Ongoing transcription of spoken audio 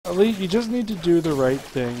Ali, you just need to do the right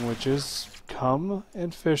thing, which is come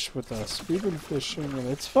and fish with us. We've been fishing and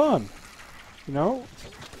it's fun. You know?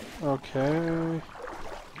 Okay.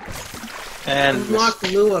 And Unlock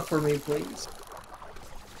Lua for me, please.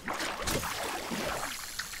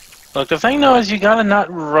 look, the thing though is you gotta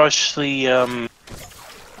not rush the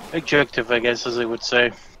objective, I guess, as they would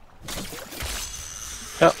say.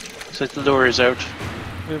 Oh, looks like the lure is out.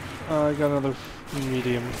 If I got another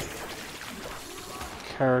medium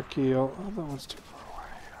carrot eel. Oh, that one's too far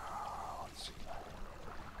away. Let's see.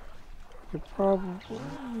 I could probably.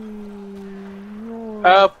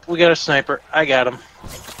 Oh, we got a sniper. I got him.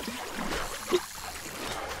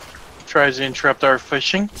 Tries to interrupt our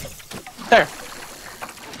fishing. There.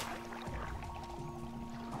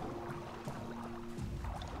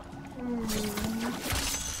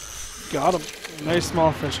 Got him. Nice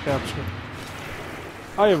small fish capture.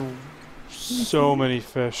 I have so many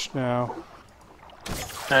fish now.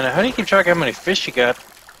 I know. How do you keep track of how many fish you got?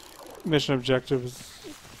 Mission objectives.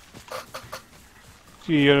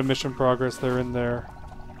 You go to mission progress, they're in there.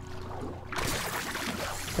 I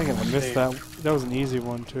think I missed that. That was an easy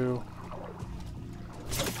one too.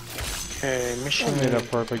 Okay, mission. I made up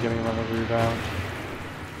for it by getting another rebound.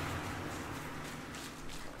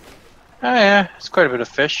 Oh yeah, it's quite a bit of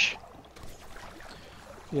fish.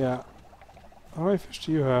 Yeah. How many fish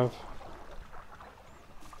do you have?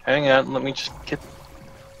 Hang on, let me just get...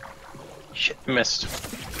 Shit, missed.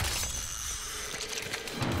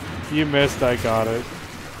 You missed, I got it.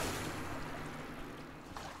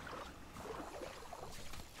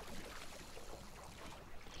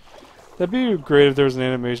 That'd be great if there was an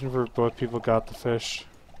animation for both people got the fish.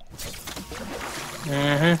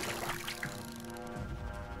 Mm-hmm.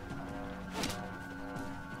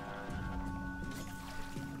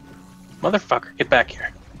 Motherfucker, get back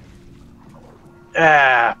here.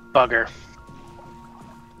 Ah, bugger.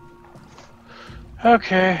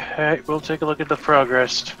 Okay, alright, we'll take a look at the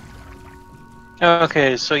progress.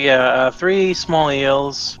 Okay, so yeah, 3 small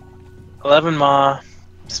eels, 11 maw,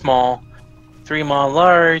 small, 3 maw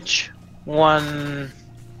large, 1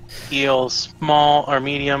 eel small or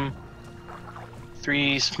medium,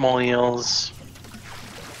 3 small eels,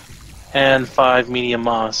 and 5 medium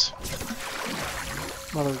maws.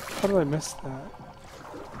 Mother, how did I miss that?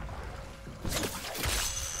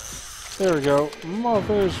 There we go.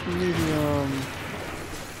 Mother's medium.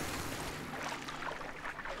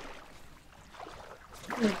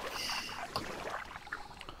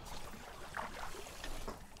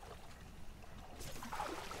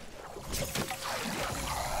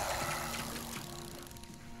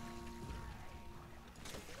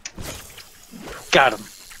 Got him.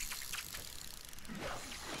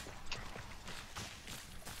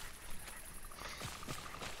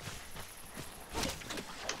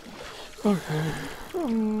 Okay.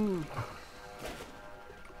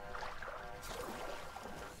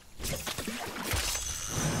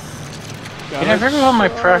 I've heard of all my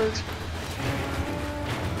practice.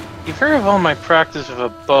 You've heard of all my practice with a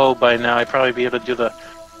bow by now. I'd probably be able to do the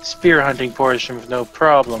spear hunting portion with no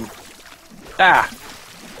problem. Ah!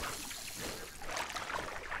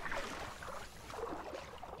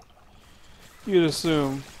 You'd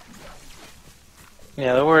assume.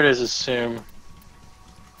 Yeah, the word is assume.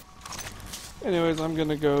 Anyways, I'm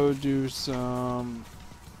gonna go do some...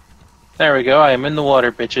 There we go, I am in the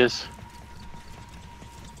water, bitches.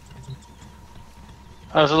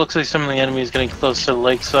 Oh, so it looks like some of the enemy is getting close to the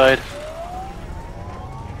lakeside.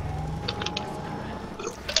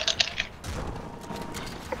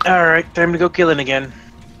 Alright, time to go killing again.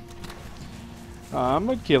 I'm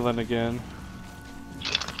a killing again.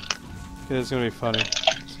 Okay, it's gonna be funny.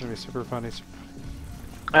 It's gonna be super funny.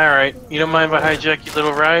 Alright, you don't mind if I hijack your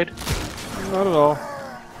little ride? Not at all.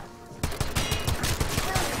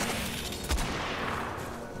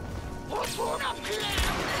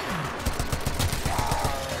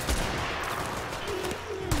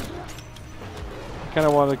 I kinda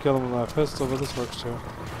wanted to kill him with my pistol, but this works too.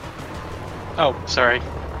 Oh, sorry.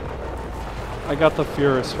 I got the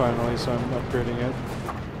Furus finally, so I'm upgrading it.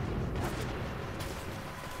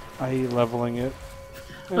 I.e. leveling it.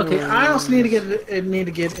 Okay, I also need to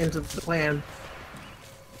get into the plan.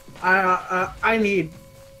 I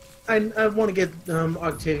want to get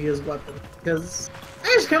Octavia's weapon because I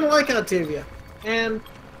just kind of like Octavia, and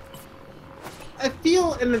I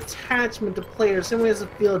feel an attachment to players, same way as I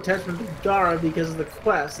feel attachment to Gara because of the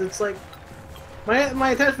quest. It's like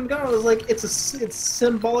my attachment to Gara is like it's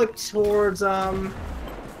symbolic towards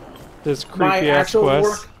this creepy my ass actual quest.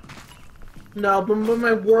 work. No, but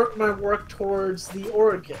my work towards the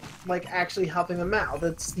Origin, like actually helping them out.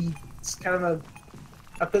 It's kind of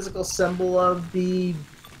a physical symbol of the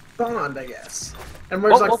bond, I guess. And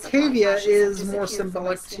whereas Well, Octavia is more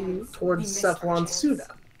symbolic towards Cephalon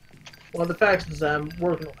Suda, one of the factions I'm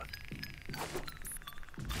working with.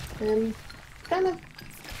 And kind of.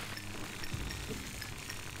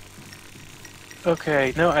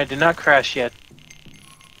 Okay, no, I did not crash yet.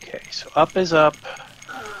 Okay, so up is up,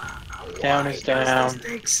 down is down. Why does this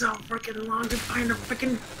take so freaking long to find a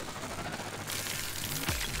freaking...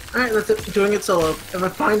 Alright, that's it. Doing it solo. If I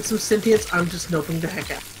find some sentience, I'm just noping the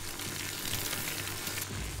heck out.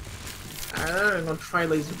 Alright, I'm gonna try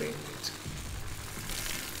laser beam.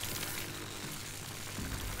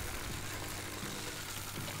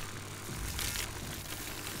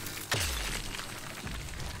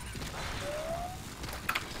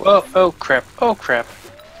 Whoa, oh crap, oh crap.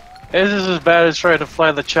 This is as bad as trying to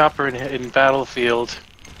fly the chopper in Battlefield.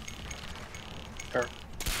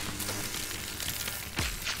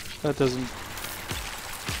 That doesn't...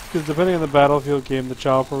 Because depending on the Battlefield game, the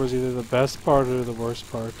chopper was either the best part or the worst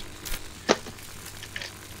part.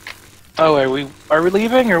 Oh, are we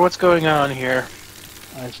leaving, or what's going on here?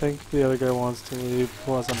 I think the other guy wants to leave,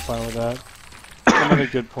 plus I'm fine with that. I'm at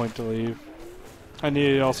a good point to leave. I need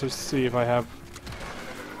to also see if I have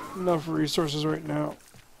enough resources right now.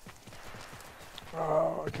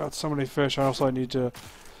 Oh, I got so many fish. Also, I need to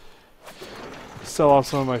sell off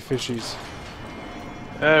some of my fishies.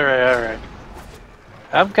 Alright, alright.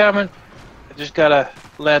 I'm coming. I just gotta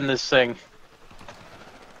land this thing.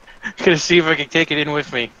 Gonna see if I can take it in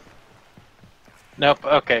with me. Nope,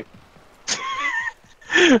 okay.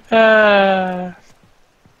 It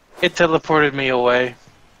teleported me away.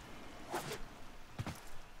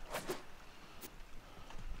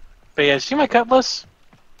 But yeah, see my cutlass?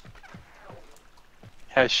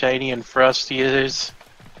 How shiny and frosty it is.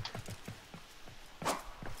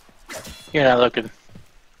 You're not looking.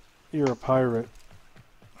 You're a pirate.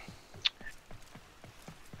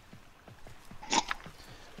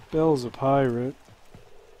 Bill's a pirate.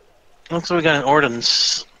 Looks like we got an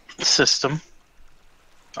ordnance system.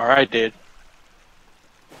 Or I did.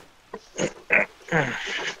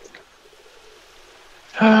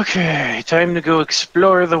 Okay, time to go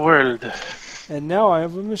explore the world. And now I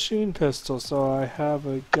have a machine pistol, so I have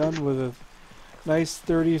a gun with a nice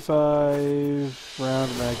 35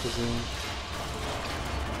 round magazine.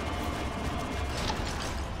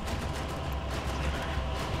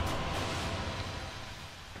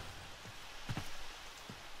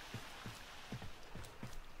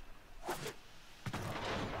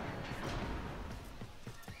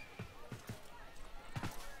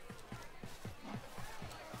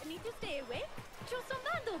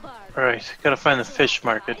 Alright, gotta find the fish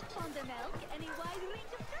market.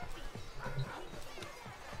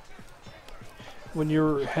 When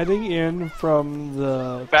you're heading in from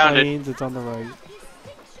the Found it. plains, it's on the right.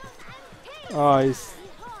 Oh,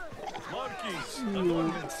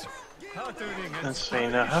 Let's see,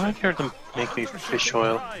 now how am I here to make me fish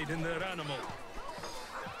oil?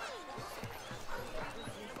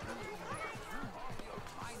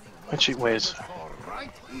 What she weighs?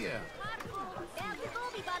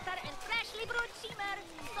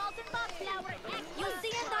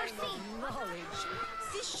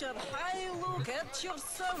 Fisher, high look at your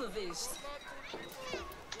service.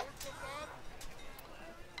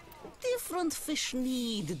 Different fish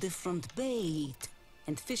need different bait,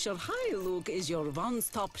 and Fisher High Look is your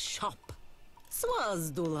one-stop shop.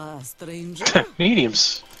 Swazdula, stranger.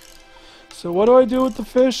 Mediums. So what do I do with the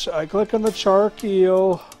fish? I click on the shark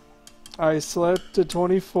eel. I select to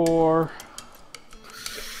 24.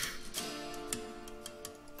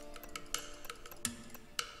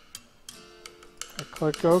 I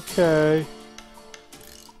click OK.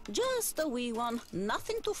 Just a wee one,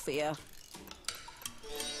 nothing to fear.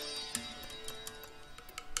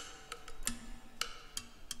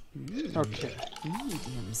 Okay.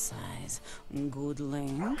 Medium size, good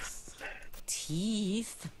length,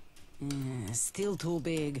 teeth, still too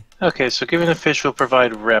big. Okay, so giving the fish will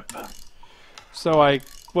provide rep. So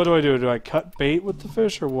what do? Do I cut bait with the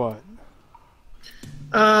fish or what?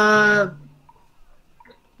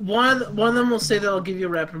 One of them will say they'll give you a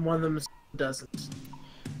rep, and one of them doesn't.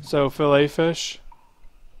 So fillet fish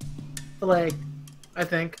Fillet, I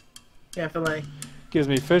think. Yeah, fillet. gives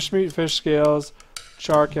me fish meat, fish scales,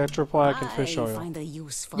 shark extra plaque, and fish I oil. find a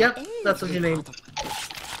use for Yep, that's what you need.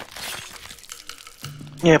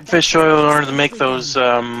 Yeah, fish oil in order to make those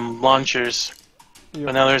launchers. Yep.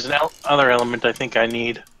 But now there's an other element I think I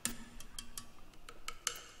need.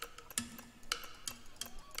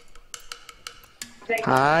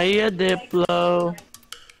 Hiya, Diplo.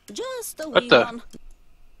 Just a What wee the? one.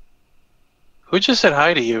 Who just said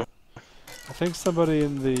hi to you? I think somebody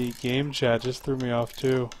in the game chat just threw me off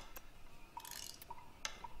too.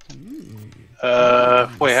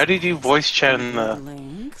 Wait, how did you voice chat in the...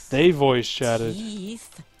 Length, They voice chatted.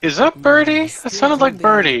 teeth. Is that Birdie? That sounded like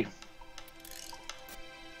Birdie.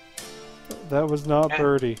 That was not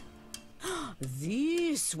Birdie.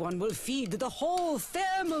 This one will feed the whole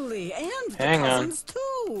family and the Hang on. cousins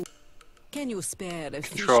too. Can you spare a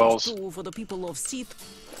fish or Controls. two for the people of Sith?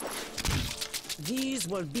 These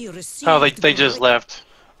will be received. Oh, they just left.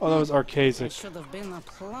 Oh, that was I Arcasic. should have been a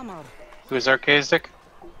plumber. Who's Arcasic?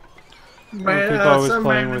 Right, people I was some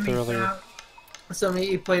playing random with earlier. account- Somebody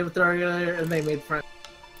you played with earlier, and they made friends.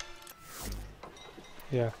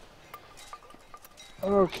 Yeah.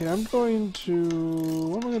 Okay, I'm going to...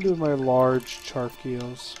 What am I going to do with my large shark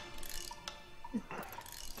eels?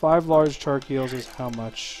 5 large shark eels is how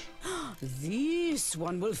much? This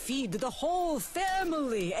one will feed the whole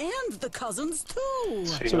family and the cousins too.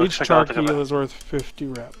 See, So looks each like shark I'll take eel a- is worth 50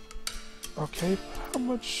 rep. Okay, how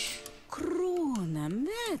much... Kruna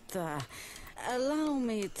Meta, allow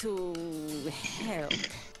me to help.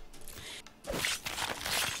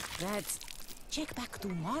 That's check back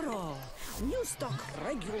tomorrow. New stock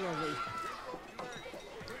regularly.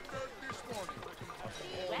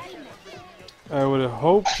 I would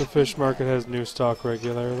hope the fish market has new stock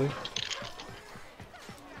regularly.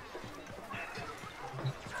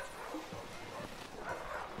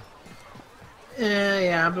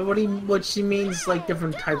 Yeah, but what she means like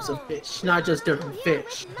different types of fish, not just different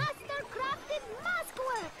fish.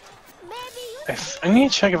 I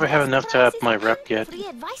need to check if I have enough to up my rep yet. Free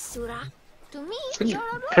advice, Surah. To me, Can you-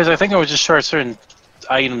 you're a Because I think I was just short a certain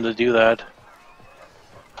item to do that.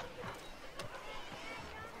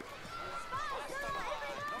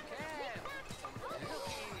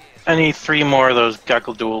 I need 3 more of those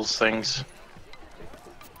Gaggle Duels things.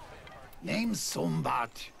 Name Sumbat.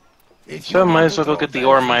 If So I might want as to well go go get the back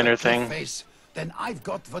ore to miner cliff thing. face, then I've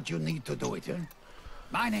got what you need to do it.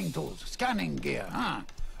 Mining tools, scanning gear,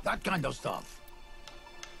 that kind of stuff.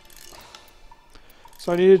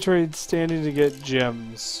 So I need to trade standing to get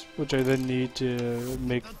gems, which I then need to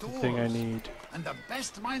make the thing I need. And the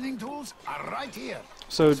best mining tools are right here.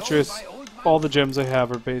 So Sold just by old man- all the gems I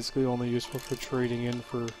have are basically only useful for trading in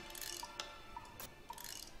for...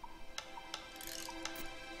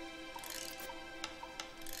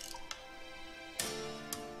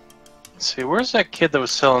 Let's see, where's that kid that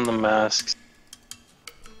was selling the masks?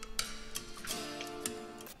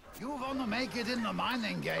 You want to make it in the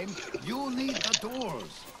mining game, you need the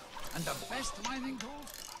tools. And the best mining tools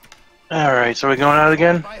Alright, so we're going out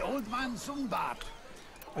again? by old man Sumbat.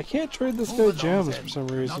 I can't trade this Move guy along, gems then. for some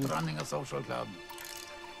reason. Not running a social club.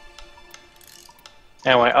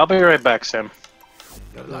 Anyway, I'll be right back, Sam.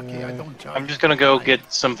 You're lucky I don't charge. I'm just gonna go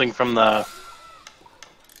get something from the...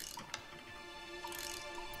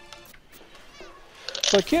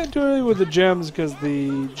 So I can't do anything with the gems because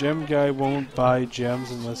the gem guy won't buy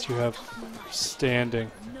gems unless you have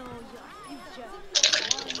standing.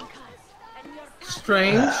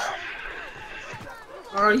 Strange.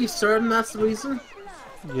 Are you certain that's the reason?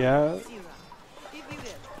 Yeah,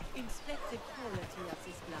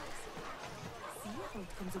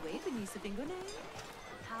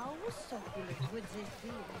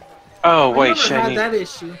 Oh, I wait, never shit, I had need... that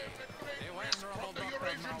issue.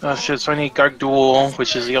 Oh shit, so I need Garg Duel,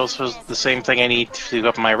 which is also the same thing I need to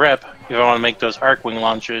up my rep if I want to make those Arcwing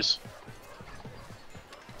launchers.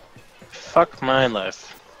 Fuck my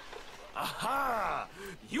life. Aha!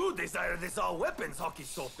 You desire this all weapons Hawk is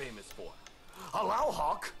so famous for. Allow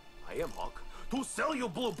Hawk, I am Hawk, to sell you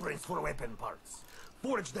blueprints for weapon parts.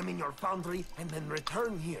 Forge them in your foundry and then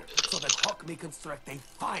return here so that Hawk may construct a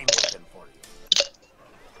fine weapon for you.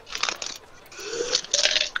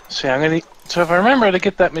 So I'm gonna. So if I remember to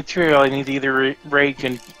get that material, I need to either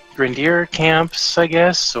raid Grenadier camps, I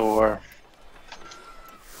guess, or.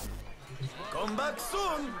 Come back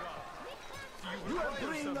soon! You have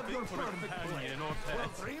dreamed of your perfect plan.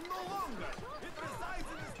 Warframe no longer. It resides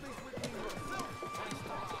in the space between your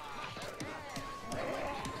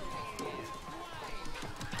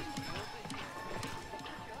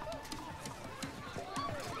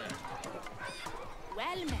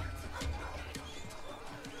well met.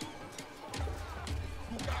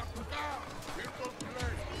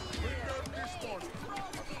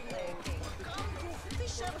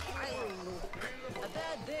 A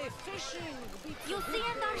bad day fishing. You see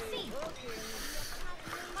and are seen.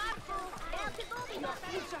 Your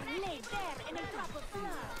future laid bare in a drop of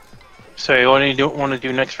blood. So what do you want to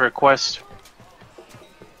do next for a quest?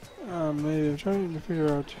 maybe I'm trying to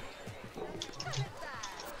figure out.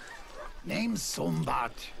 Name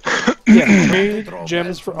Sumbat. Yeah, trade Draw gems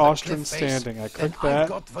well for from the Austrian cliff face, standing. I then click I've that.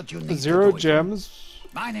 got what you need to 0 do it. gems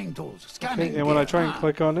Mining tools, scanning Okay, and when I gear, try and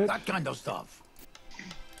click on it, that kind of stuff.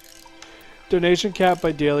 donation cap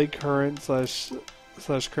by daily current slash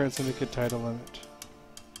current syndicate title limit.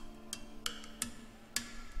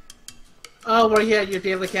 Oh, where you at your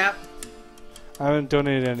daily cap? I haven't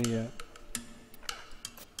donated any yet.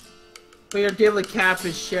 But your daily cap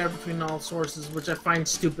is shared between all sources, which I find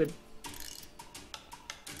stupid.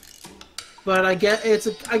 But I guess it's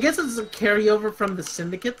a carryover from the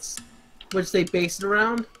syndicates, which they base it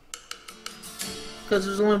around. Because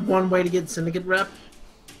there's only one way to get syndicate rep.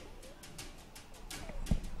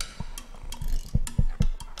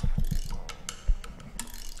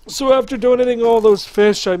 So after donating all those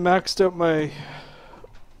fish, I maxed out my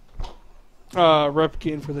rep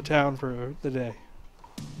gain for the town for the day.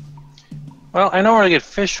 Well, I know where to get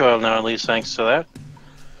fish oil now, at least thanks to that.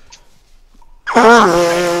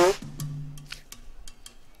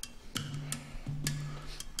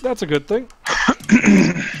 That's a good thing.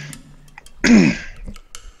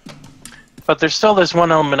 But there's still this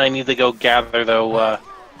one element I need to go gather, though, if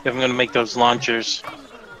I'm going to make those launchers.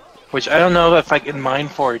 Which I don't know if I can mine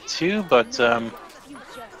for it too, but,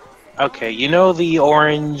 okay, you know the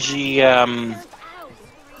orangey,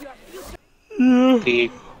 the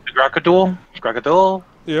crocodile? Crocodile?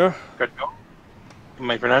 Yeah. Crocodile? Am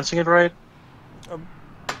I pronouncing it right?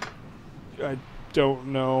 I don't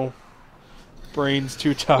know. Brain's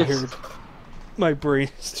too tired. My brain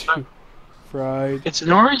is too fried. It's an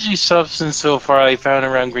orangey substance so far I found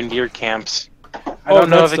around Grenadier camps. I don't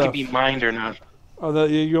know if it can be mined or not. Oh,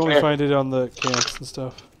 that you only find it on the camps and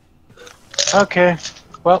stuff. Okay.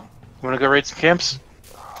 Well, you wanna go raid some camps?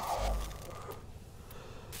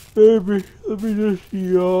 Maybe. Let me just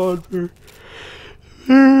yawn very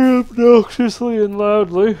obnoxiously and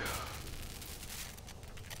loudly.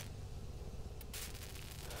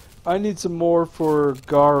 I need some more for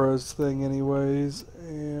Gara's thing anyways,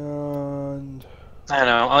 and... I don't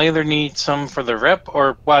know, I'll either need some for the rep,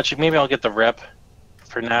 or, well, actually, maybe I'll get the rep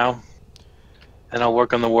for now. And I'll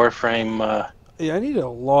work on the Warframe, Yeah, I need a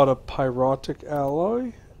lot of pyrotic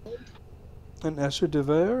alloy. An Escher de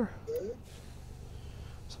Verre.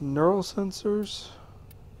 Some neural sensors.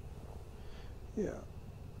 Yeah.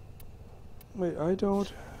 Wait, I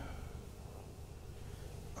don't...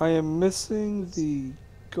 I am missing the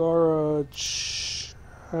Gara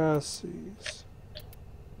chassis.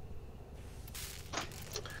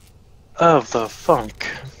 of the funk.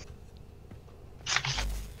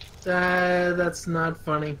 That's not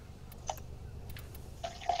funny.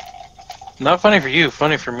 Not funny for you,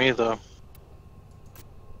 funny for me, though.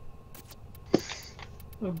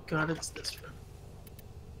 Oh god, it's this one.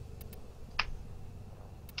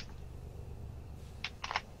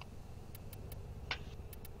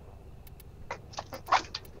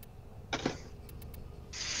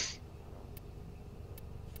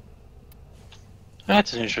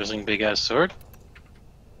 That's an interesting big-ass sword.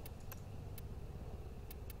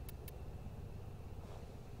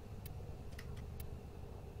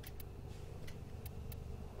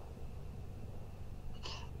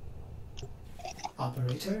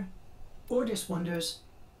 Operator, Ordis wonders,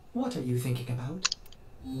 what are you thinking about?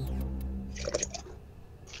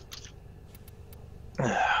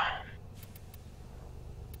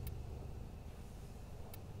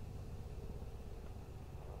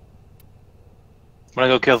 I'm gonna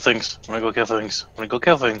go kill things. I'm gonna go kill things. I'm gonna go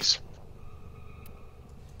kill things.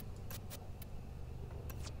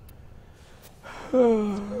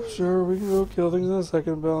 Sure, we can go kill things in a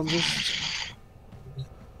second, but I'm just...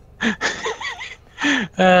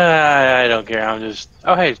 I don't care. I'm just.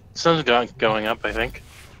 Oh, hey, sun's going up. I think.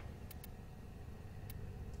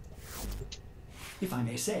 If I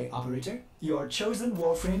may say, Operator, your chosen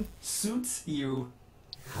Warframe suits you.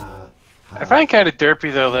 I find it kind of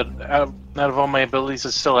derpy though that out of all my abilities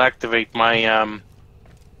to still activate, my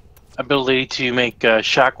ability to make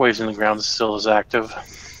shockwaves in the ground still is active.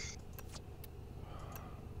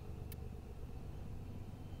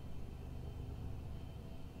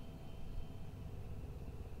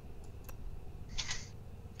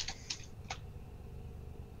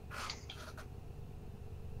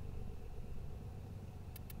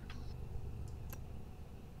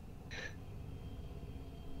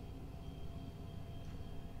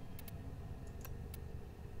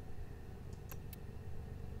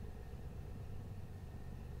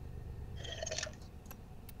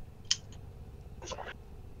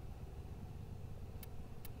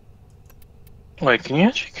 Wait, can you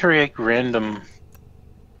actually create random...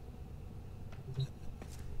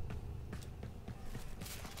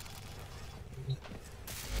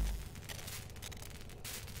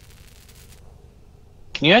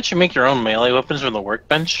 Can you actually make your own melee weapons from the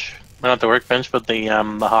workbench? Not the workbench, but the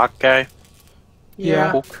hawk guy.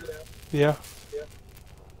 Yeah. Hook. Yeah.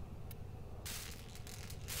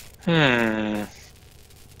 Hmm.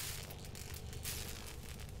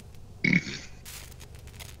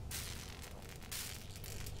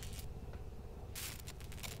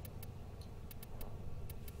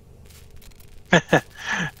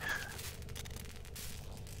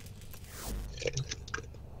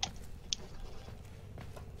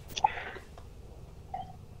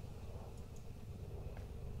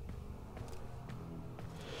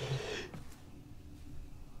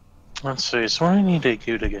 Let's see, so what do I need to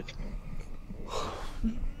do to get...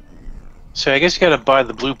 So I guess you gotta buy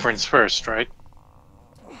the blueprints first, right?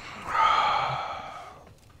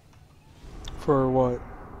 For what?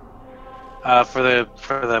 For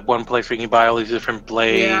the one place where you can buy all these different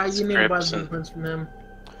blades, Yeah, you need to buy grips, the and... blueprints from him.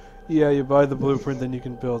 Yeah, you buy the blueprint, then you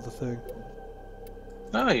can build the thing.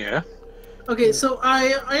 Oh yeah. Okay, so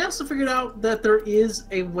I also figured out that there is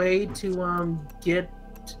a way to get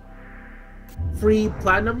free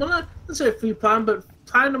platinum. Well, not necessarily free platinum, but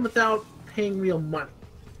platinum without paying real money.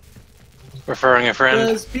 Referring a friend.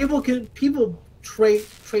 Because people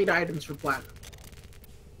trade items for platinum.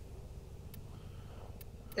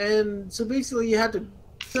 And so basically you have to...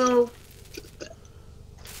 So,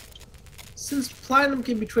 since platinum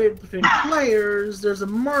can be traded between players, there's a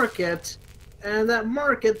market, and that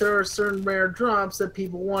market there are certain rare drops that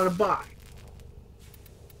people want to buy.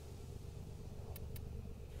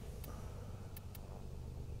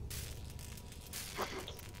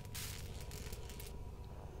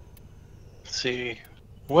 Let's see.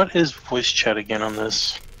 What is voice chat again on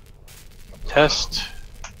this? Test.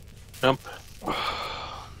 Nope.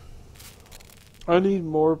 I need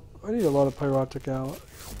more. I need a lot of pyrotic out.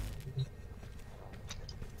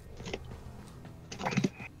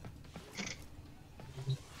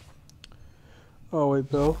 Oh wait,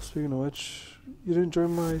 Bill. Speaking of which, you didn't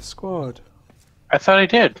join my squad. I thought I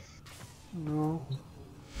did. No.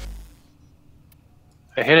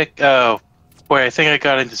 I hit it. Oh, boy! I think I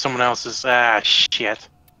got into someone else's. Ah, shit.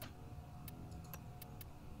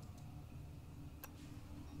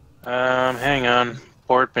 Hang on.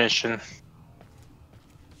 Port mission.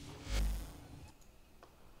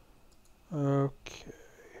 Okay.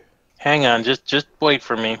 Hang on. Just wait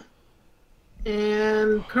for me.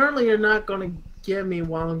 And currently you're not going to get me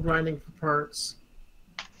while I'm grinding for parts.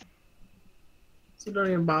 So don't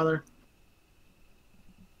even bother.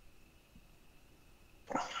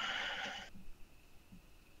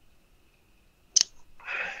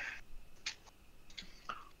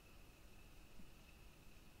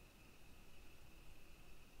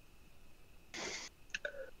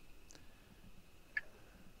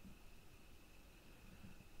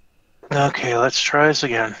 Okay, let's try this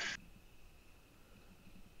again.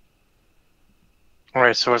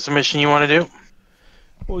 Alright, so what's the mission you want to do?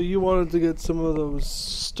 Well, you wanted to get some of those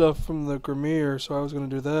stuff from the Grimir, so I was going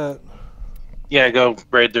to do that. Yeah, go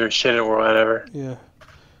raid their shit or whatever. Yeah.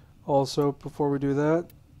 Also, before we do that...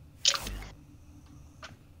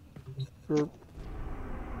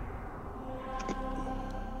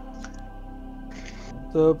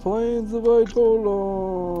 The plains of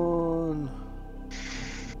Eidolon!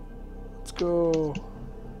 Let's go.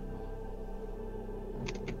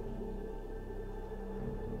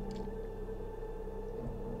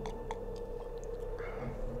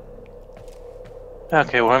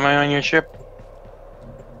 Okay, why am I on your ship?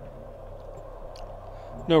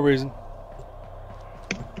 No reason.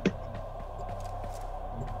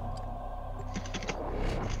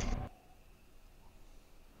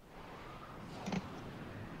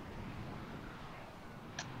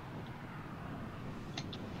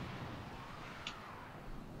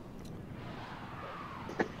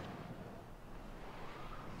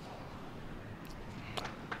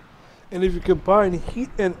 And if you combine heat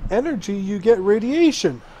and energy, you get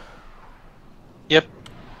radiation. Yep.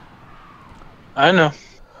 I know.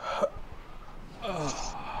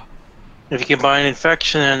 If you combine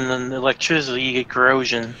infection and electricity, you get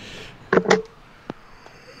corrosion.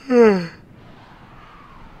 And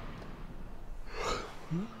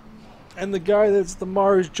the guy that's the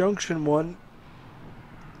Mars Junction one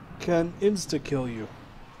can insta-kill you.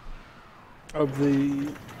 Of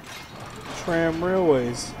the tram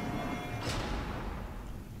railways.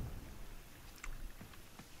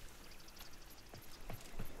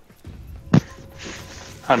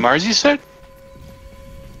 On Mars, you said?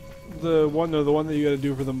 The one that you gotta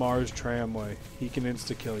do for the Mars tramway. He can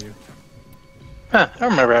insta-kill you. Huh, I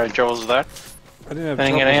remember having troubles with that. I didn't have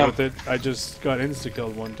Dang it, troubles with it. I just got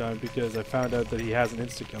insta-killed one time because I found out that he has an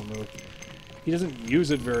insta-kill move. He doesn't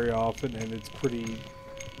use it very often, and it's pretty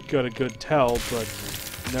got a good tell, but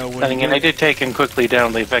know when. Then again, I did take him quickly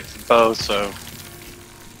down the affected bow, so.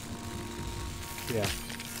 Yeah.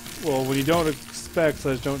 Well, when you don't expect,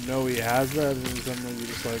 / don't know he has that, and suddenly you're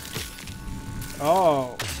just like,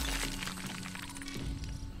 oh.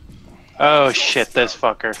 Oh shit, this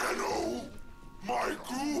fucker.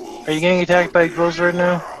 Are you getting attacked by ghouls right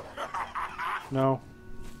now? No.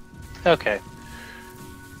 Okay.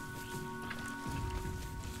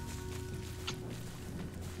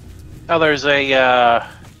 Oh, there's a,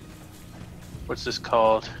 what's this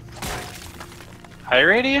called?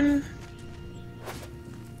 Iradian?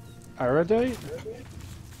 Iridate?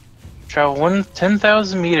 Travel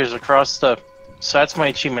 10,000 meters across the... So that's my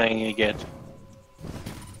achievement I need to get.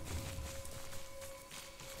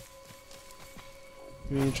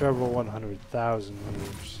 You mean travel 100,000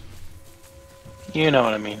 meters. You know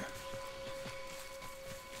what I mean.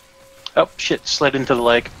 Oh, shit, slid into the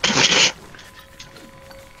lake.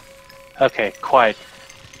 Okay, quiet.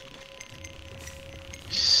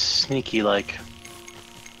 Sneaky like.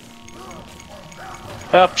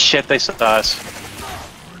 Oh, shit, they saw us.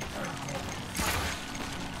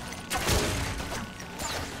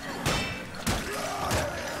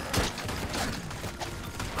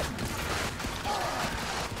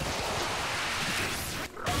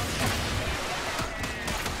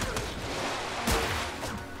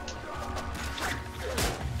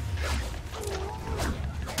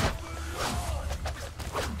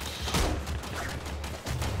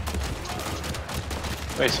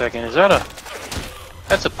 Wait a second, is that a...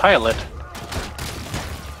 That's a pilot.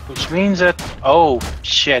 Which means that... Oh,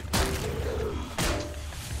 shit.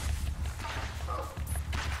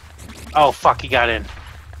 Oh, fuck, he got in.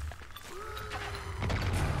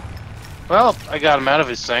 Well, I got him out of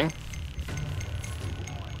his thing.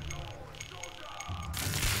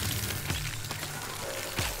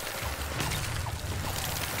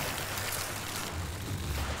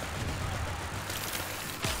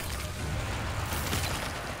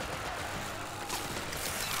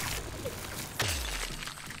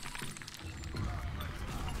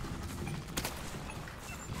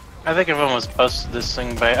 I think I've almost busted this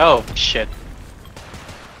thing by... Oh, shit.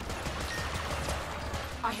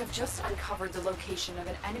 I have just uncovered the location of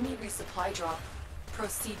an enemy resupply drop.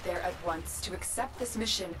 Proceed there at once to accept this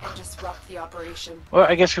mission and disrupt the operation. Well,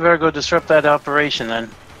 I guess we better go disrupt that operation then.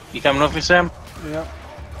 You coming with me, Sam? Yep.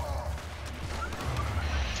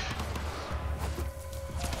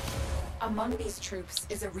 Among these troops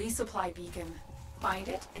is a resupply beacon. Find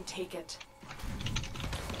it and take it.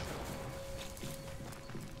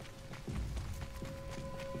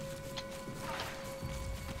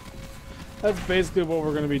 That's basically what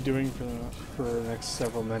we're going to be doing for the next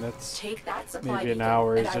several minutes. Take that supply Maybe an beacon,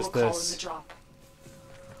 hour and is I just will call in this. the drop.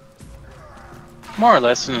 More or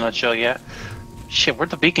less in a nutshell, yeah. Shit, where'd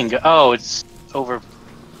the beacon go? Oh, it's over...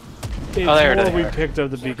 It's there it more is. we picked up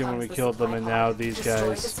the beacon when we killed them, and now these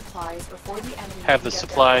guys have the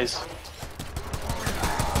supplies.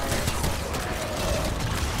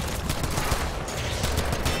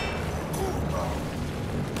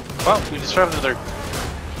 Well, we disrupted their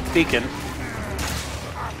beacon.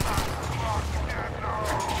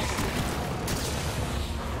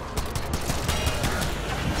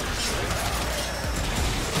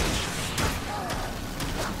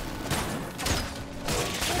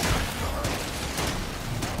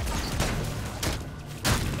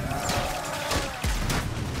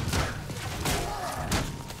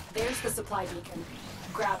 There's the supply beacon.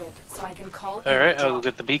 Grab it so I can call. Alright, I'll go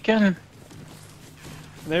get the beacon.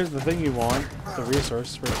 There's the thing you want, the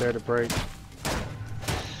resource right there to break.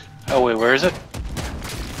 Oh wait, where is it?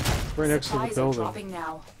 Right next to the Supplies are building. dropping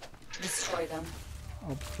now. Destroy them.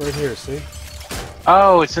 Oh, right here, see?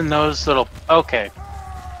 Oh, it's in those little... Okay.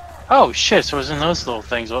 Oh shit, so it was in those little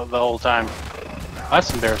things the whole time.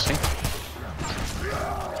 That's embarrassing.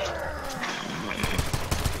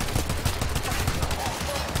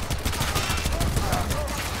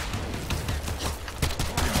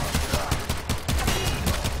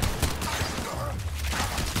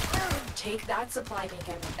 Take that supply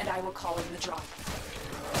beacon, and I will call in the drop.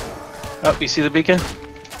 Oh, you see the beacon?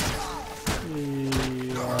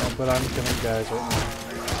 Yeah, but I'm killing guys right now.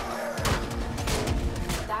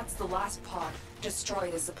 That's the last pod.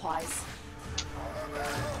 Destroy the supplies.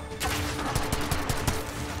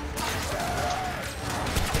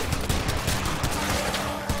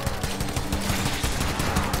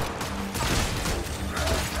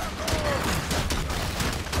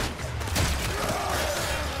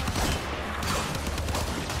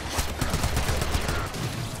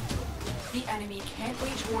 The enemy can't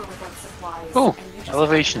wage war without supplies. Oh, and you just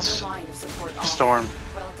elevations. have another line of support on. Storm.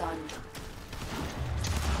 Well done.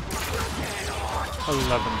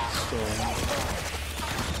 11 stolen.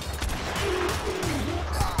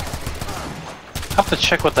 I'll have to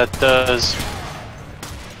check what that does.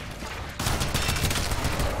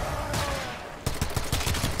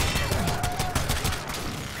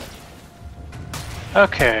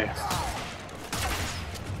 Okay.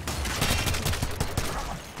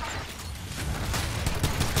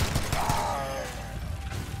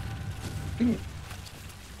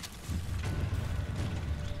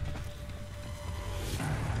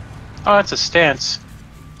 Oh, that's a stance.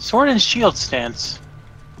 Sword and shield stance.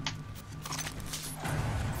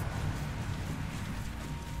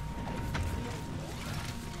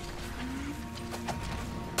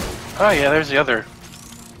 Oh yeah, there's the other.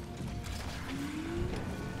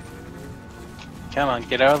 Come on,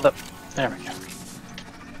 get out of the... There we go.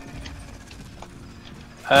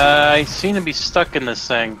 I seem to be stuck in this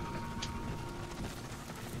thing.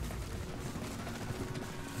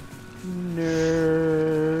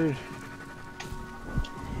 Nerd.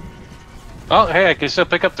 Oh, hey, I can still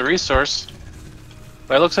pick up the resource.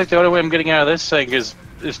 But it looks like the only way I'm getting out of this thing is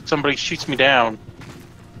if somebody shoots me down.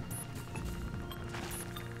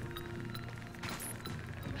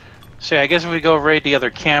 So yeah, I guess if we go raid the other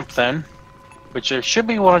camp then. Which there should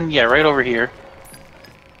be one, yeah, right over here.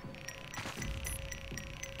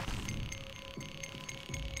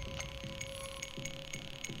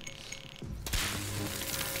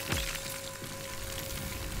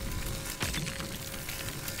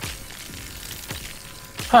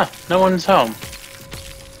 Huh, no one's home.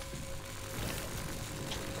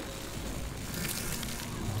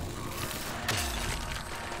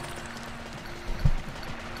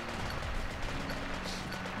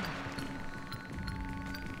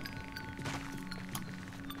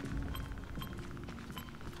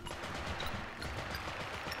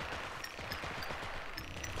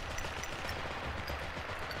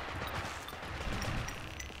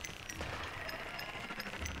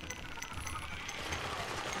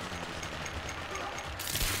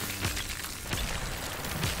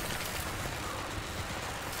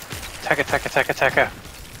 Attack.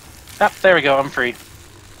 Ah, there we go, I'm free.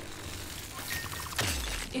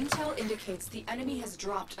 Intel indicates the enemy has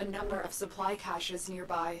dropped a number of supply caches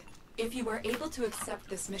nearby. If you are able to accept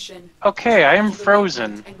this mission... Okay, I am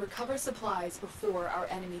frozen. ...and recover supplies before our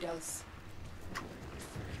enemy does.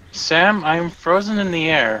 Sam, I am frozen in the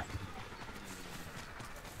air.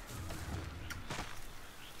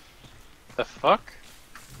 The fuck?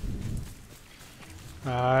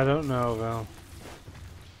 I don't know, Val.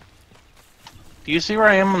 Do you see where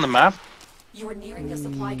I am on the map? You are nearing the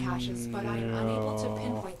supply caches, but I am unable to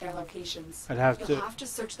pinpoint their locations. I'd have You'll have to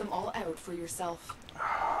search them all out for yourself.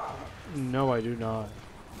 No, I do not.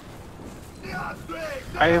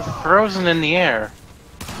 I have frozen in the air.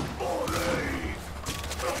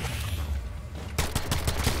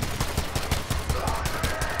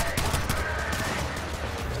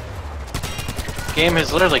 Game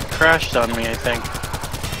has literally crashed on me, I think.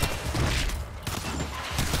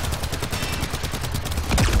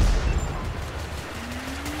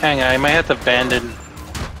 Hang on, I might have to abandon.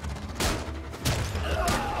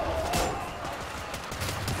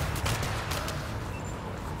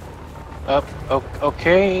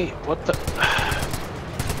 Okay, what the...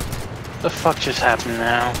 The fuck just happened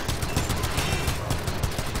now?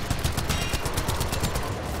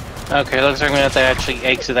 Okay, looks like I'm gonna have to actually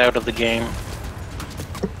exit out of the game.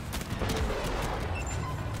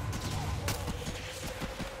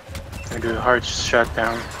 I do a hard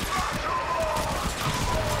shutdown.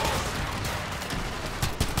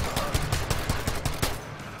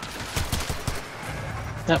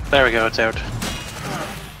 Yep, there we go, it's out.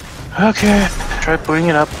 Okay, try putting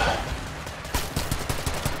it up.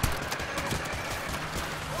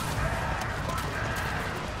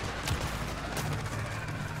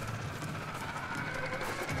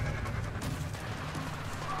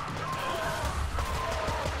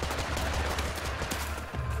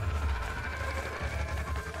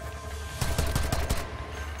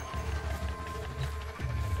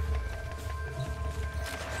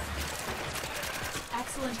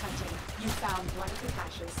 Excellent hunting. You found one of the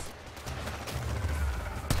caches.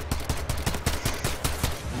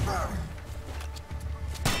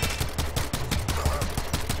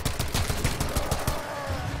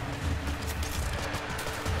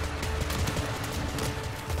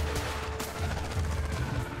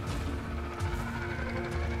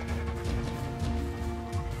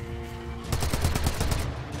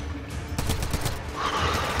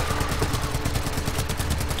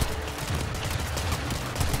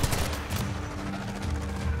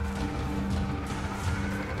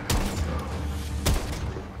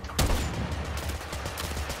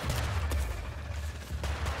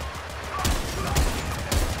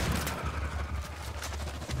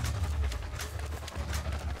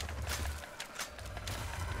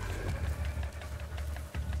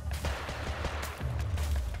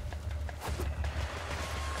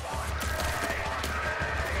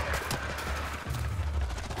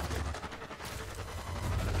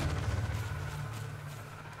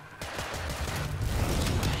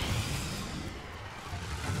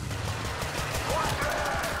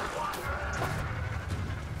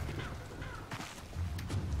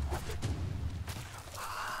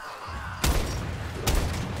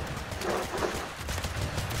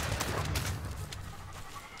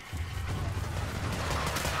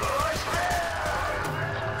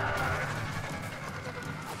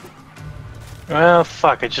 Well,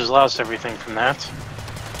 fuck, I just lost everything from that.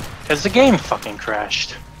 Because the game fucking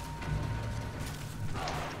crashed.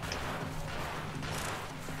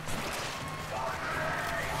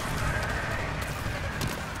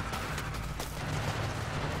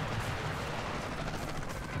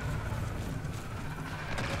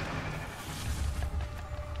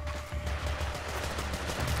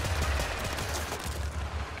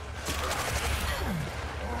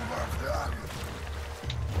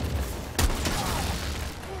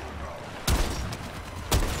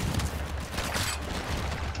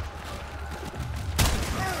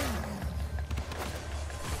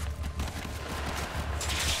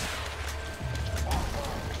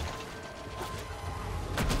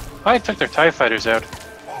 I took their TIE fighters out.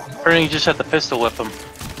 Apparently you just had the pistol whip them.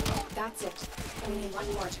 That's it. Only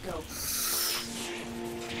one more to go.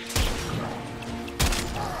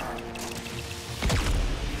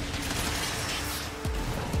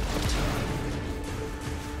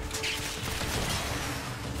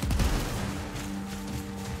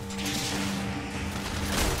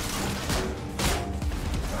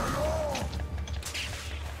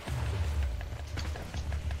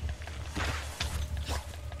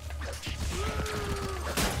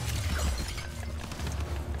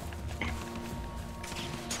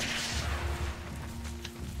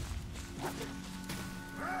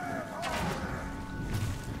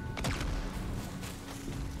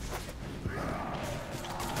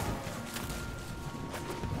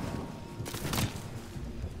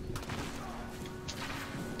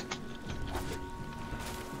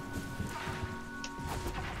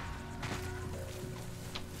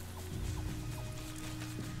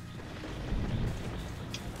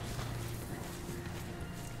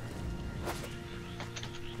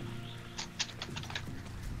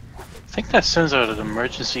 I think that sends out an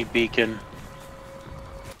emergency beacon.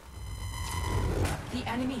 The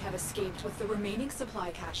enemy have escaped with the remaining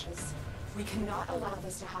supply caches. We cannot allow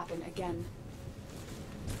this to happen again.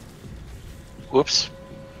 Whoops.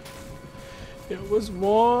 It was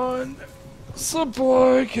one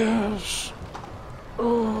supply cache.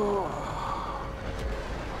 Oh.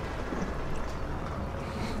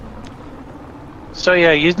 So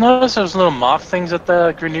yeah, you notice those little moth things that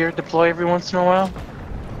the Grenadier deploy every once in a while?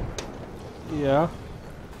 Yeah.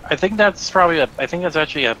 I think that's probably I think that's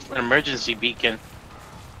actually an emergency beacon.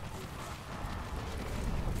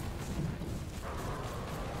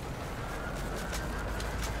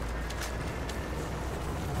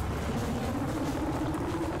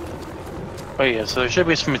 Oh yeah, so there should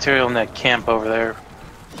be some material in that camp over there.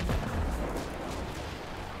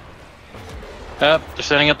 Yep, they're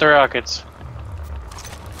setting up the rockets.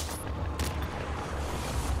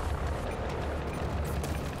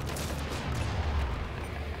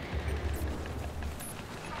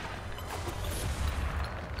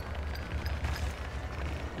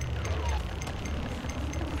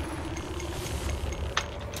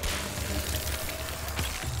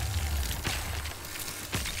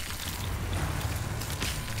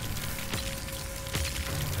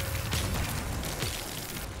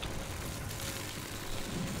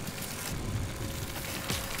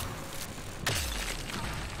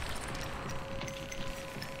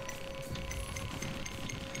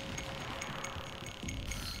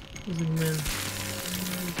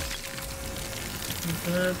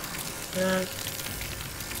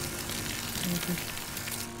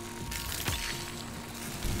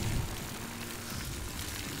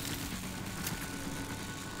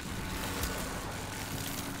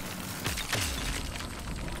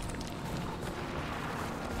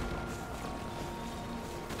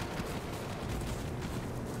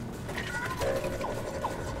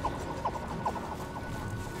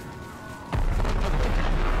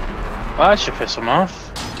 Well, that should piss him off.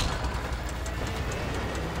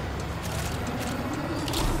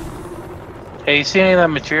 Hey, you see any of that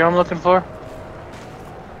material I'm looking for?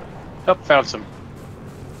 Oh, found some.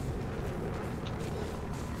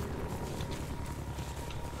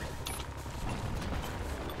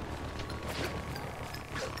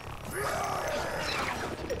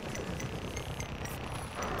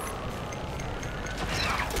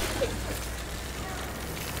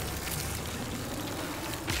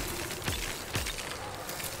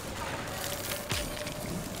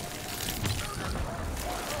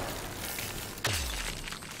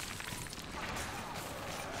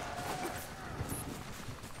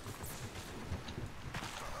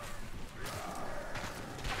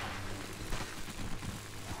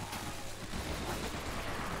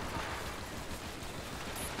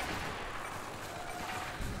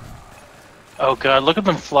 Oh god, look at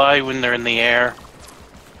them fly when they're in the air.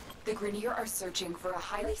 The Grenadier are searching for a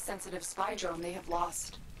highly sensitive spy drone they have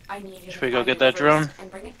lost. I need you Should to we go find get it that first drone?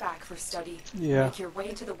 and bring it back for study. Yeah. Make your way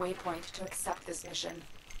to the waypoint to accept this mission.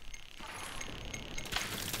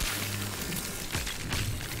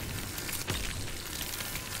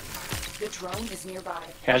 The drone is nearby.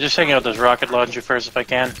 Yeah, just checking out this rocket launcher first if I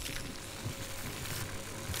can.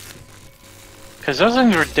 Because those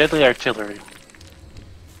things were deadly artillery.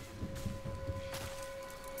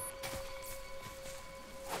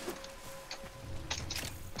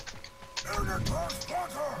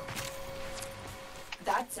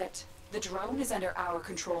 That's it. The drone is under our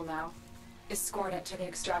control now. Escort it to the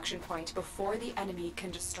extraction point before the enemy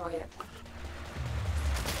can destroy it.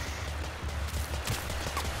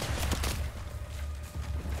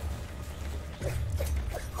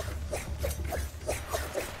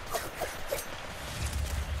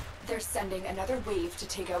 They're sending another wave to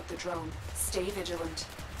take out the drone. Stay vigilant.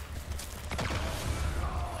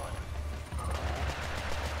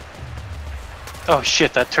 Oh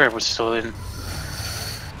shit, that turret was still in.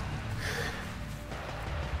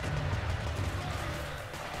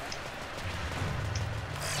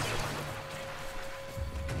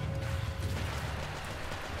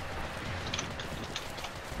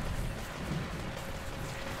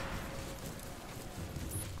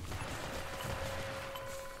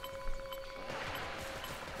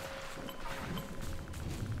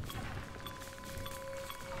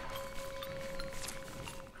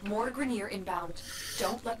 More Grenier inbound.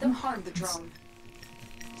 Don't let them harm the drone.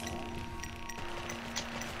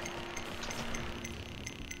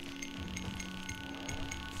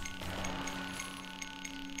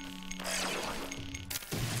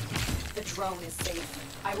 The drone is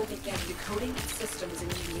safe. I will begin decoding its systems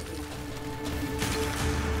immediately.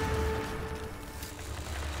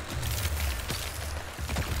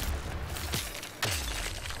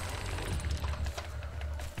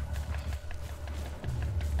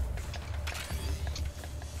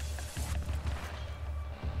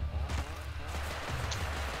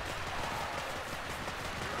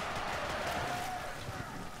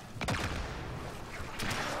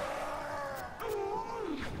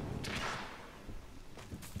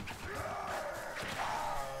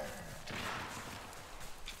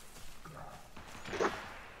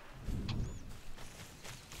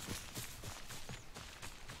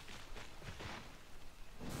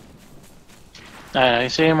 You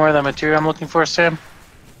see any more of that material I'm looking for, Sam?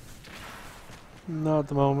 Not at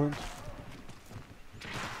the moment.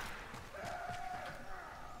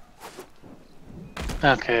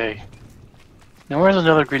 Okay. Now where's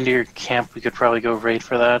another Grenadier camp? We could probably go raid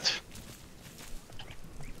for that.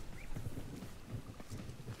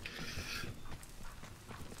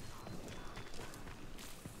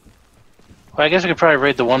 Well, I guess I could probably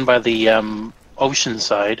raid the one by the ocean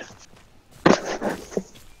side.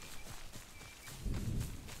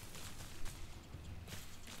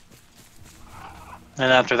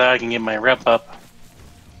 And after that I can get my rep up.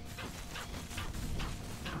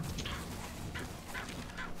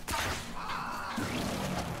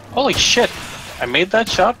 Holy shit! I made that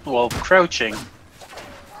shot while crouching.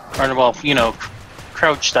 Or, well, you know,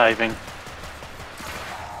 crouch diving.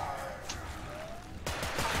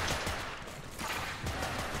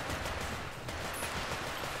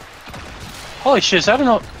 Holy shit, is that an...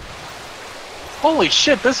 Holy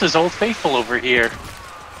shit, this is Old Faithful over here.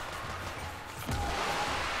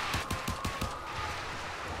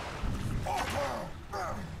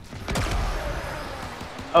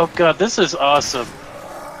 Oh god, this is awesome.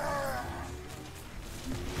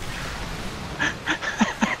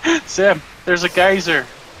 Sam, there's a geyser.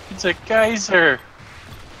 It's a geyser.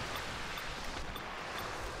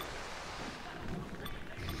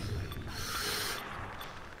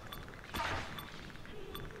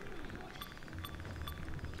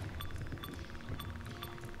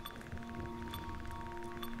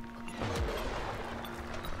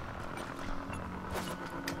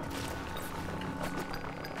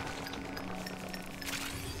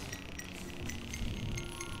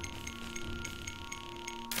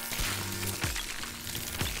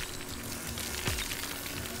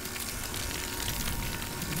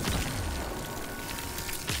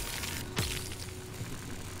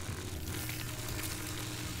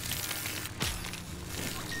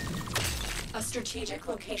 A strategic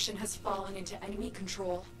location has fallen into enemy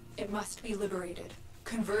control. It must be liberated.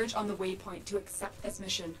 Converge on the waypoint to accept this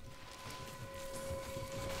mission.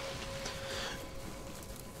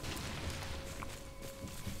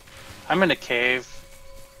 I'm in a cave.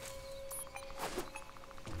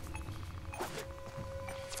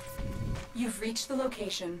 You've reached the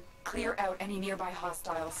location. Clear out any nearby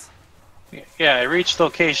hostiles. Yeah, I reached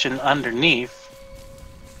location underneath.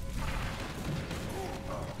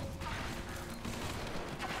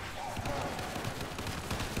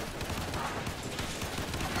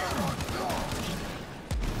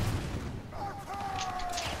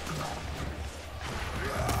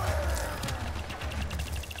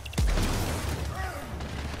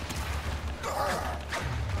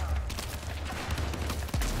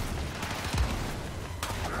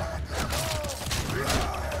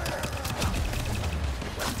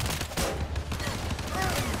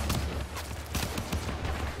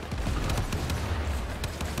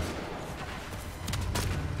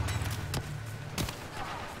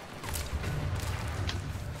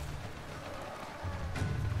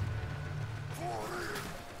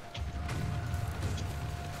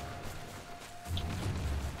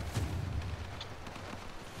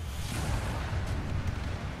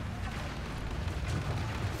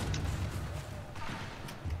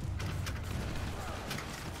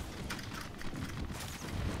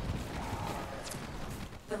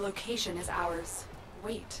 location is ours.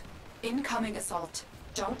 Wait. Incoming assault.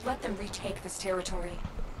 Don't let them retake this territory.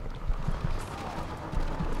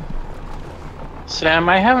 Sam,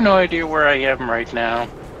 I have no idea where I am right now.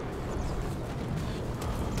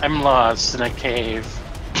 I'm lost in a cave.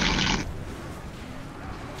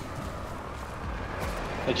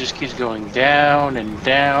 It just keeps going down and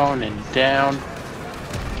down and down.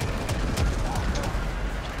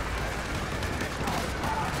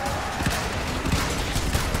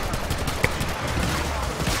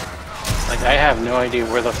 Like, I have no idea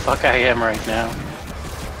where the fuck I am right now.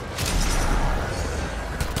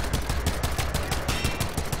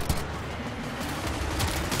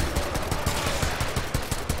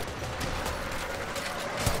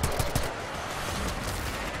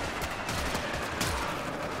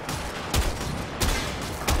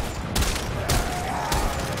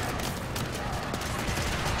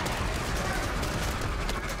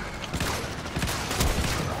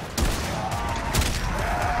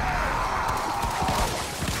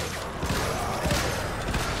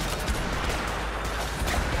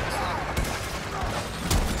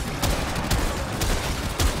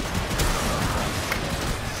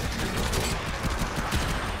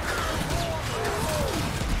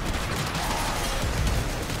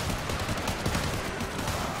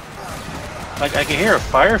 Like, I can hear a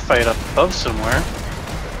firefight up above somewhere.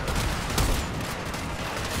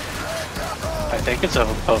 I think it's up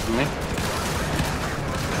above me.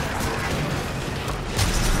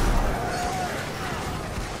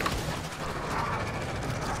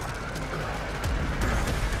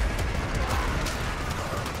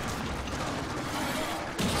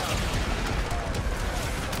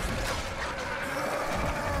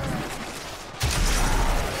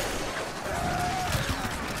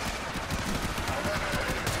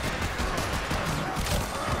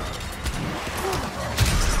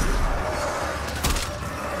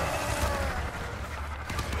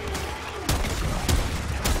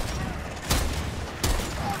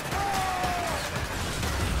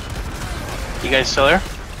 You guys still there?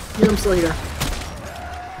 Yeah, I'm still here.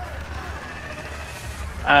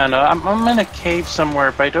 I don't know, I'm in a cave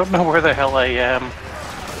somewhere, but I don't know where the hell I am.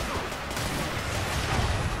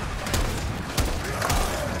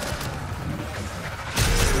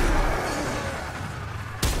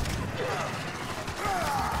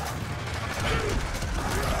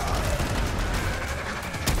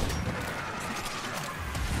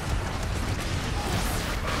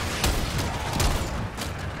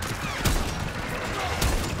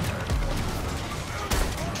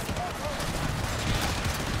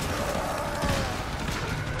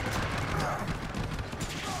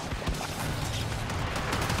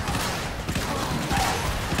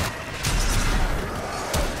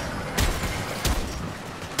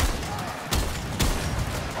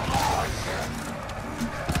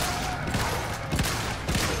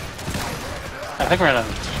 I think we're in a...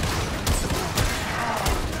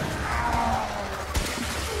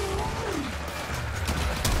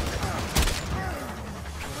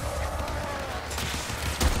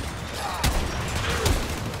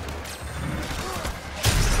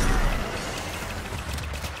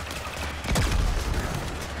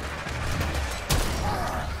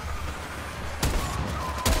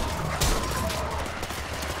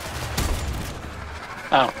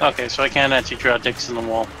 Oh, okay, so I can't actually draw dicks in the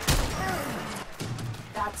wall.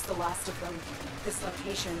 That's the last of them. This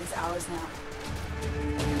location is ours now.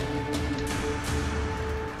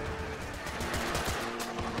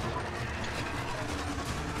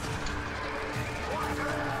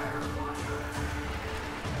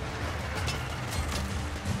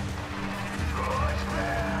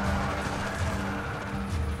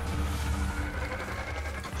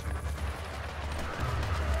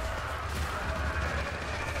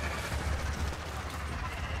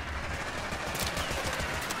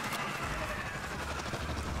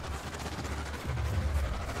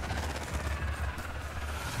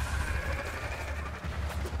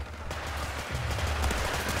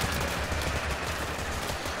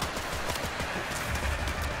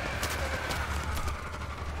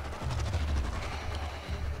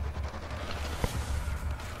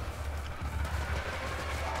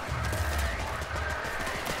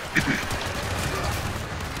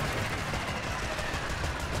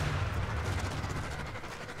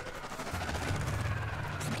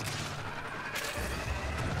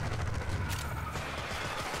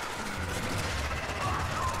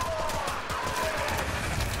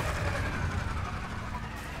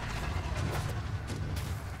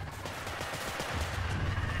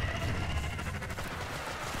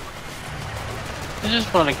 I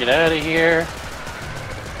just want to get out of here.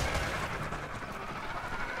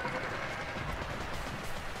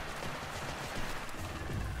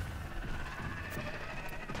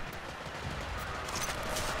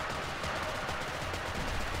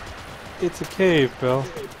 It's a cave, Bill.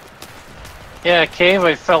 Yeah, a cave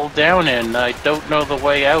I fell down in. I don't know the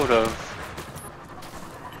way out of.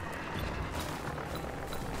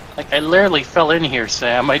 Like, I literally fell in here,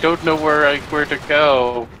 Sam. I don't know where to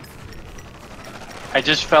go. I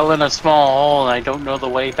just fell in a small hole and I don't know the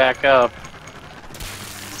way back up.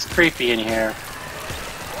 It's creepy in here.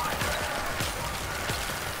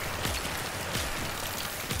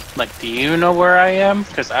 Like, do you know where I am?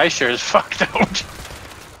 Because I sure as fuck don't.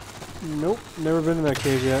 Nope, never been in that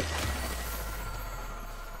cave yet.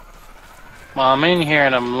 Well, I'm in here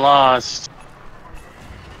and I'm lost.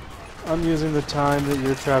 I'm using the time that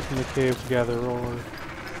you're trapped in the cave to gather ore.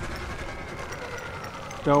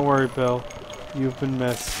 Don't worry, Bill. You've been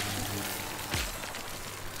missed.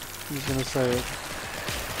 He's gonna say it.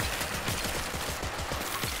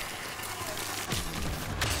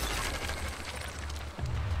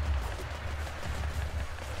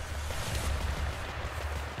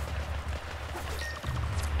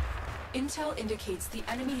 Intel indicates the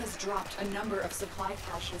enemy has dropped a number of supply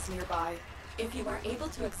caches nearby. If you are able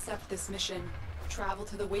to accept this mission, travel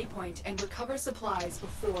to the waypoint and recover supplies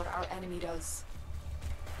before our enemy does.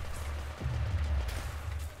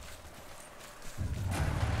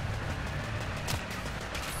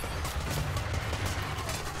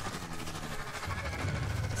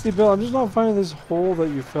 See, Bill, I'm just not finding this hole that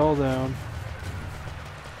you fell down.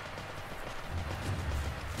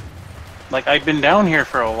 Like, I've been down here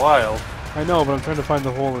for a while. I know, but I'm trying to find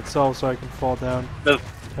the hole itself so I can fall down. The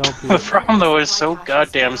problem, though, is so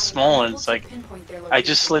goddamn small, and it's like, I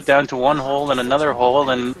just slid down to one hole and another hole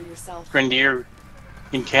and into your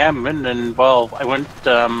encampment, and, well, I went,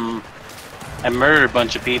 I murdered a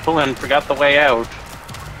bunch of people and forgot the way out.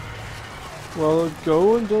 Well,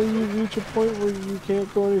 go until you reach a point where you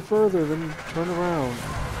can't go any further, then turn around.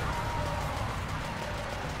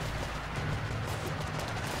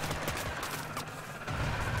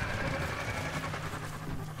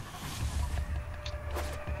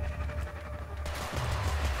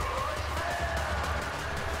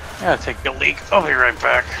 I gotta take a leak. I'll be right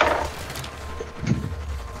back.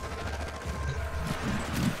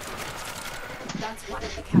 That's one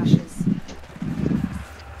of the caches.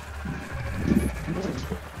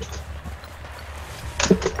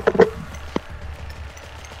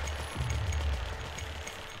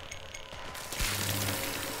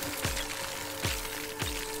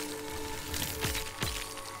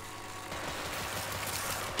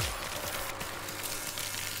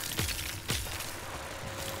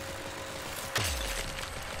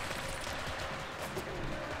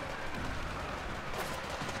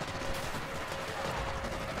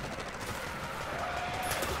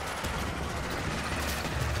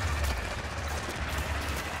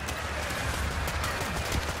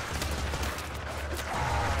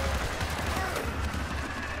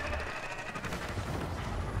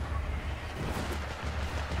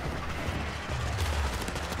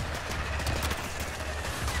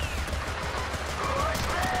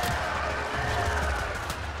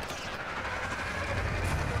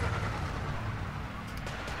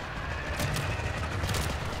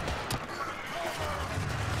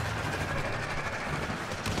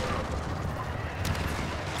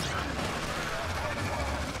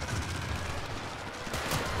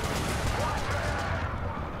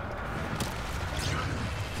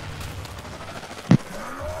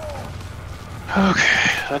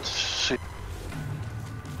 Okay, let's see.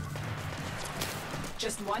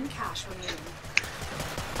 Just one cache remaining.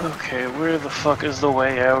 Okay, where the fuck is the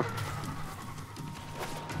way out?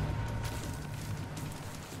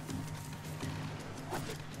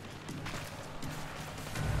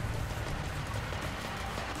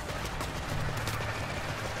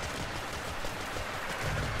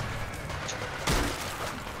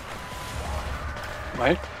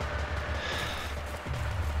 Right?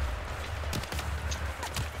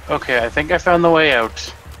 Okay, I think I found the way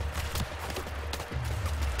out.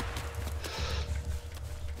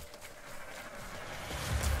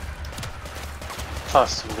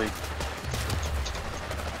 Possibly.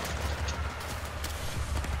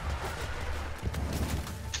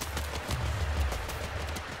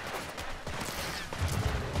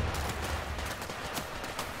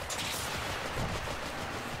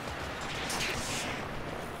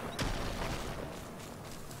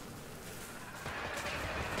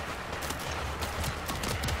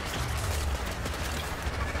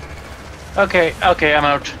 Okay, I'm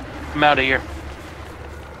out. I'm out of here.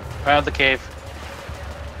 Out of the cave.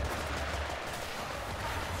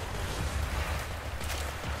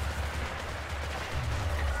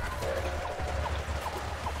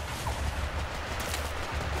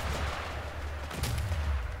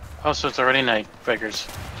 Oh, so it's already night, beggars.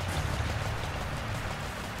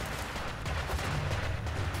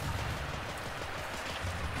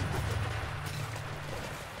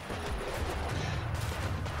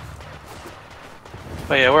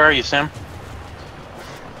 Oh yeah, where are you, Sam?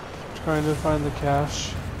 Trying to find the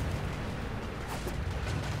cache.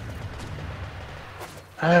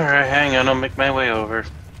 Alright, hang on, I'll make my way over.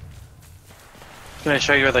 Gonna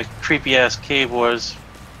show you where the creepy ass cave was.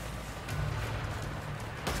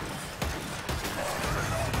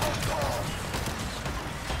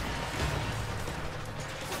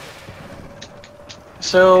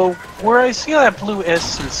 So, where I see that blue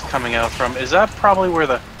essence coming out from, is that probably where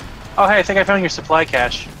the... Oh hey, I think I found your supply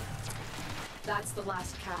cache. That's the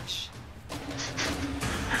last cache.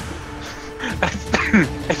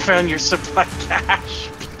 I found your supply cache.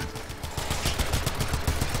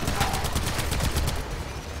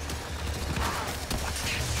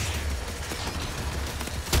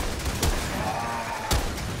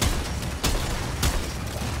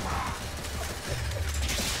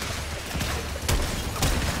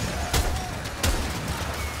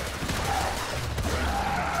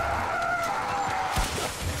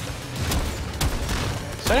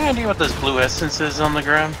 So any idea what this blue essence is on the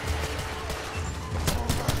ground?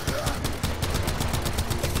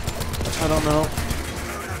 I don't know.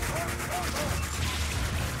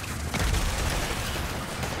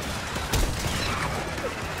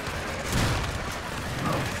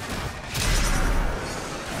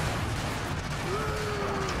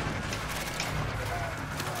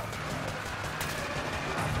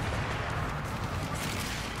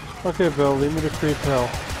 Okay, Bill, leave me to creep hell.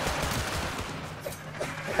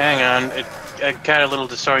 Hang on, I got a little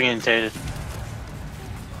disorientated.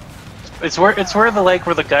 It's where the lake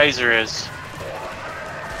where the geyser is.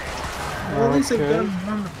 Well, at least Okay. it got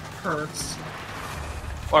one of the perks.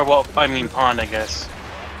 Or well, I mean pond, I guess.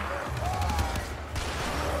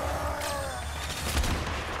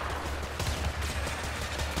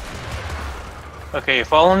 Okay, you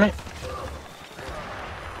following me?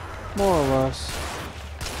 More or less.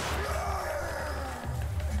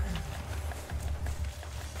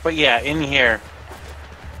 But yeah, in here.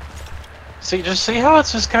 See, just see how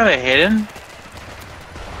it's just kind of hidden?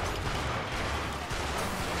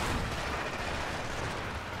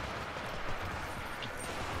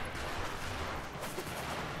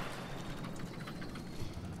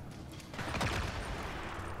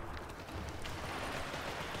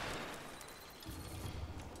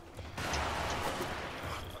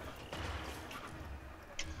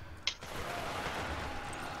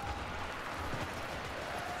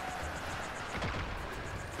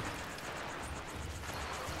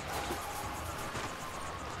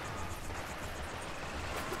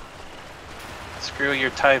 Screw your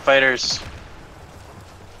TIE fighters.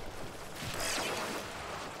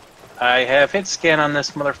 I have hit scan on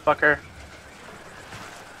this motherfucker.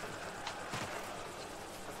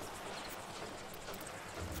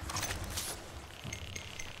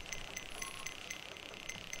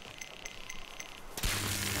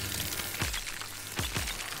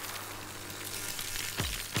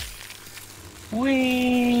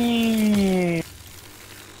 Whee!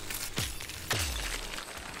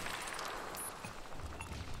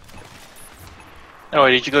 Oh,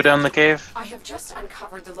 did you go down the cave? I have just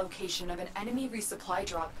uncovered the location of an enemy resupply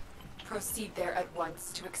drop. Proceed there at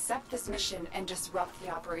once to accept this mission and disrupt the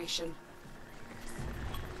operation.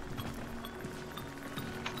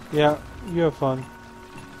 Yeah, you have fun.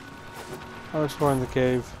 I'm exploring the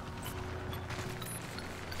cave.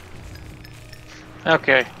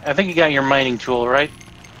 Okay, I think you got your mining tool, right?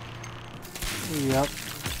 Yep.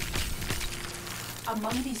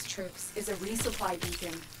 Among these troops is a resupply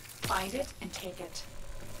beacon. Find it and take it.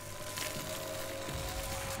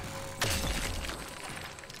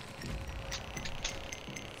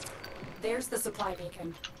 There's the supply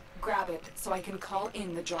beacon. Grab it so I can call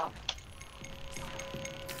in the drop.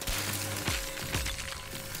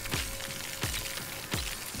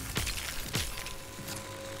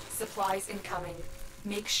 Supplies incoming.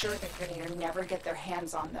 Make sure the Grineer never get their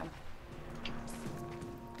hands on them.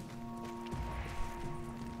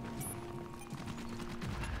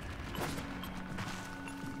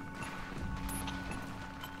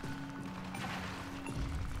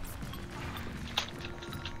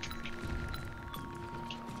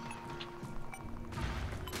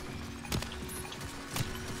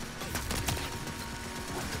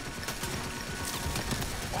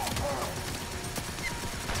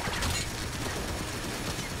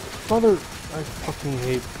 Mother, I fucking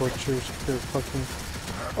hate butchers. They're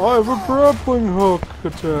fucking... I have a grappling hook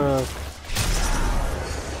attack.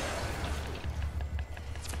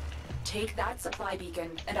 Take that supply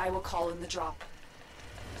beacon and I will call in the drop.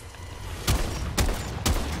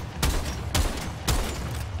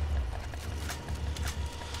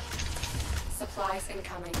 Supplies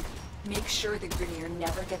incoming. Make sure the Grineer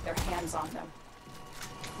never get their hands on them.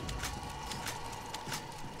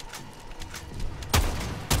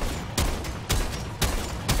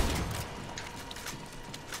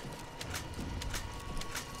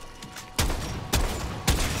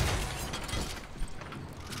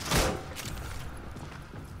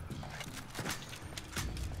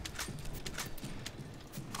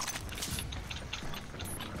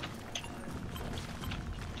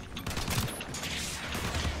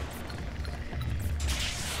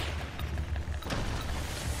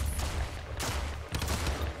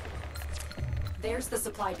 There's the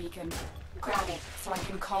supply beacon. Grab it so I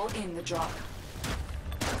can call in the drop.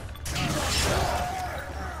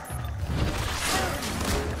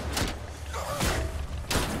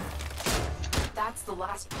 That's the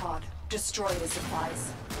last pod. Destroy the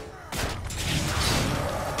supplies.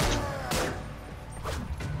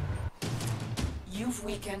 You've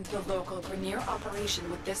weakened the local Grenier operation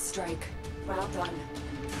with this strike. Well done.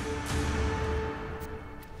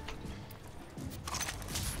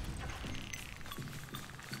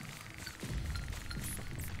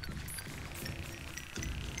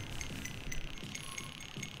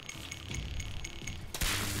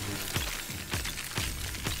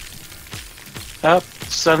 Up,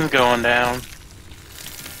 sun's going down.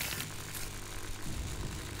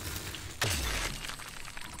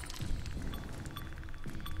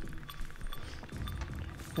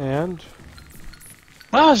 And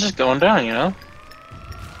Well, it's just going down, you know?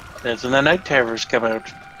 That's when the night terrors come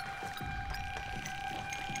out.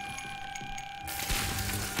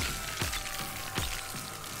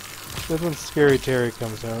 that's when Scary Terry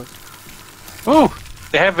comes out. Ooh!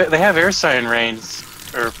 They have air siren range,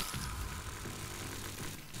 or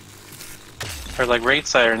like raid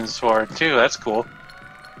sirens for it too. That's cool.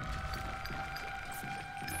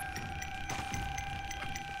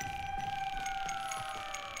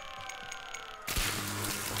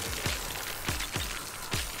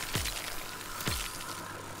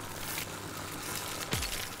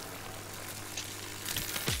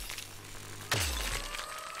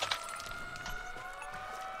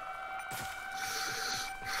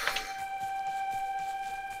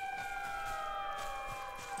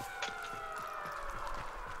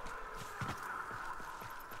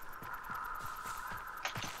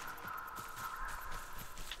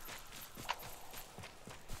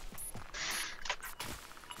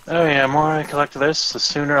 Oh yeah, the more I collect of this, the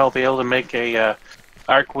sooner I'll be able to make a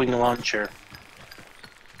Arcwing launcher.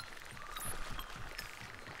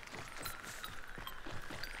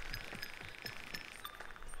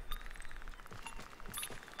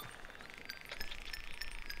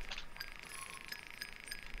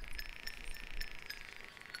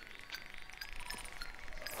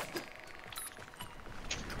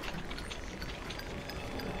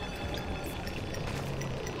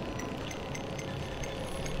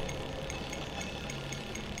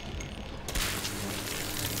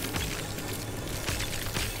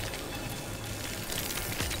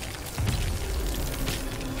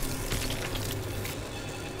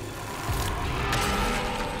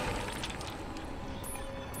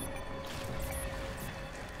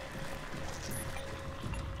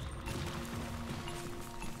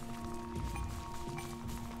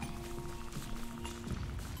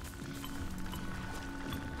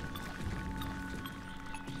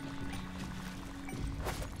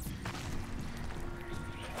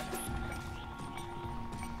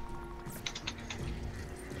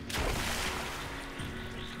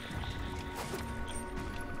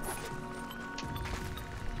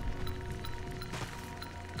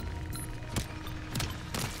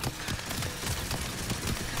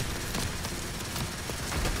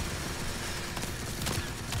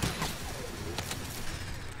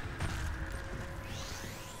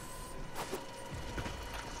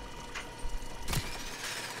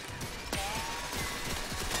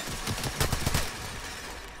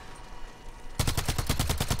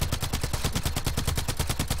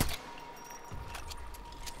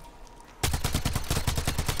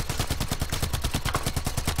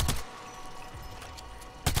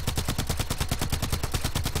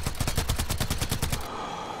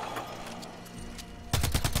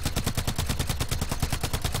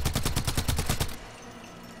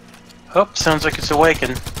 Oh, sounds like it's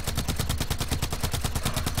awakened.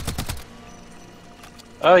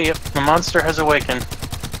 Oh, yep, the monster has awakened.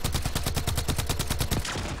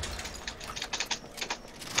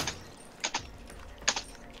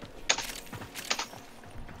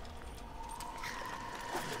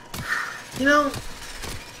 You know,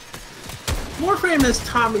 Warframe has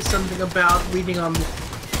taught me something about reading on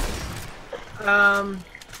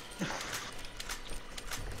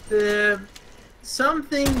some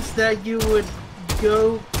things that you would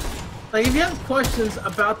go, like if you have questions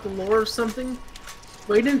about the lore of something,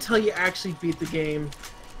 wait until you actually beat the game.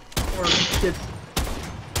 Or get...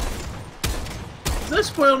 So I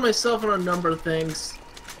spoiled myself on a number of things.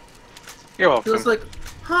 You're welcome. It was like,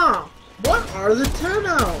 huh, what are the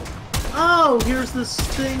Tenno? Oh, here's this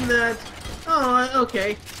thing that... Oh,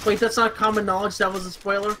 okay. Wait, that's not common knowledge, that was a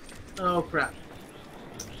spoiler? Oh, crap.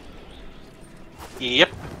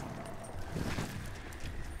 Yep.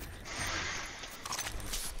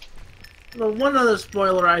 Well, one other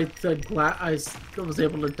spoiler I was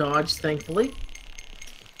able to dodge, thankfully.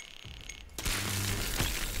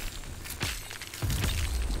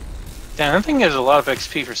 Yeah, I think there's a lot of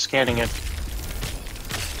XP for scanning it.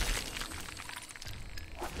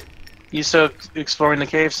 You still exploring the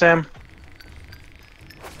cave, Sam?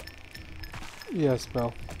 Yes,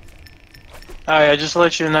 Mel. Alright, just to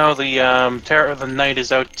let you know, the Terror of the Night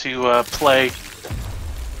is out to play.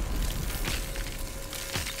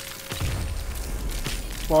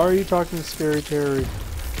 Why are you talking to Scary Terry?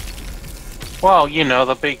 Well, you know,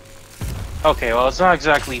 the big... Okay, well, it's not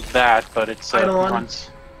exactly that, but it's... Eidolon?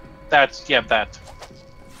 That's... yeah, that.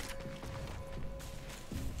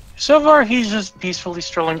 So far, he's just peacefully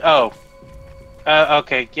strolling... Oh.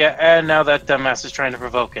 Okay, yeah, and now that dumbass is trying to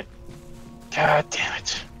provoke it. God damn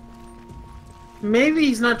it. Maybe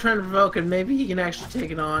he's not trying to provoke it. Maybe he can actually take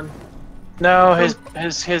it on. No, his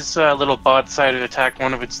little bot decided to attack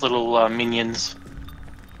one of its little minions.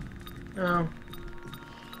 Oh.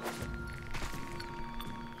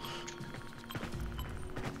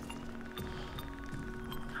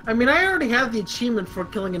 I mean, I already have the achievement for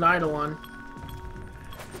killing an Eidolon.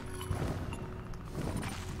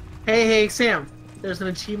 Hey, Sam. There's an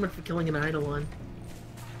achievement for killing an Eidolon.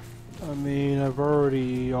 I mean, I've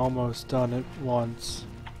already almost done it once.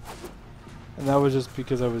 And that was just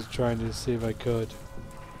because I was trying to see if I could.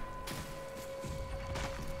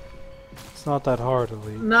 It's not that hard,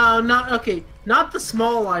 Elite. No, okay. Not the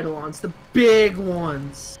small Eidolons, the big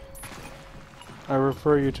ones. I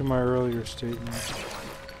refer you to my earlier statement.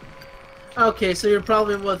 Okay, so you're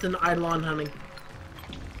probably with an Eidolon hunting.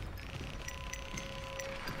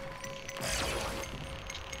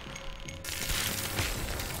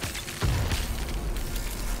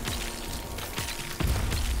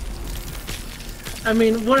 I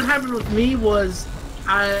mean, what happened with me was,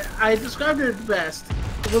 I described it best.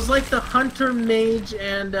 It was like the hunter mage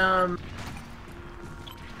and I mean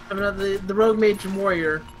the rogue mage and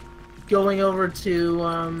warrior going over to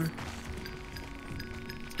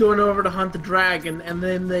hunt the dragon, and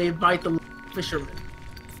then they invite the fisherman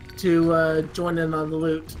to join in on the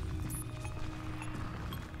loot.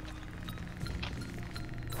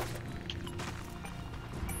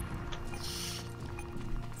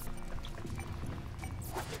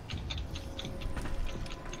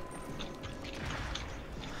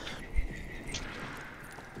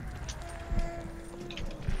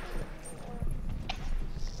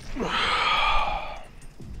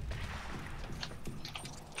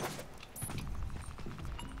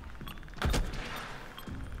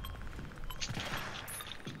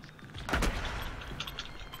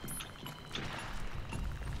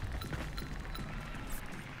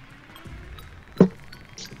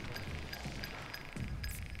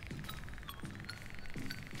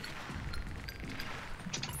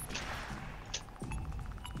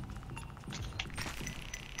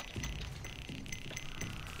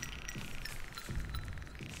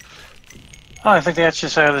 Oh, I think that's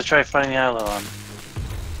just how to try finding the Eidolon.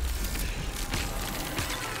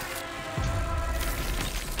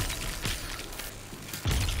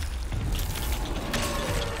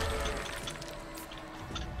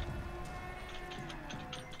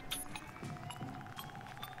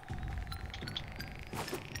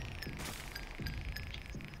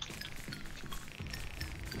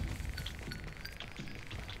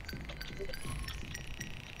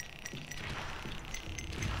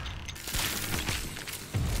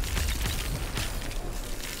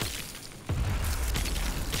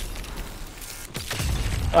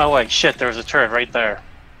 Oh wait, shit, there was a turret right there.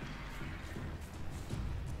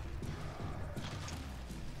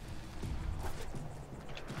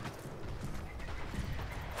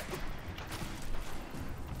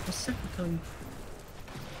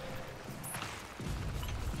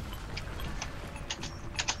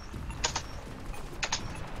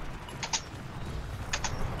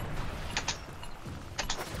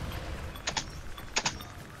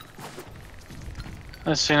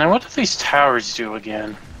 Let's see, now what do these towers do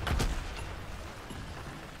again?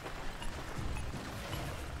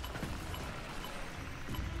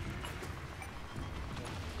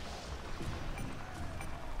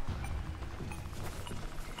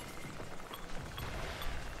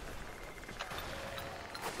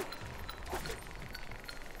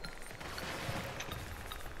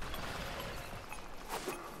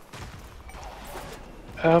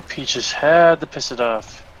 Oh, Peaches had to piss it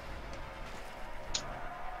off.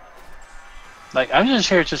 Like, I'm just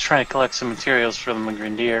here just trying to collect some materials for the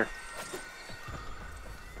Grenadier.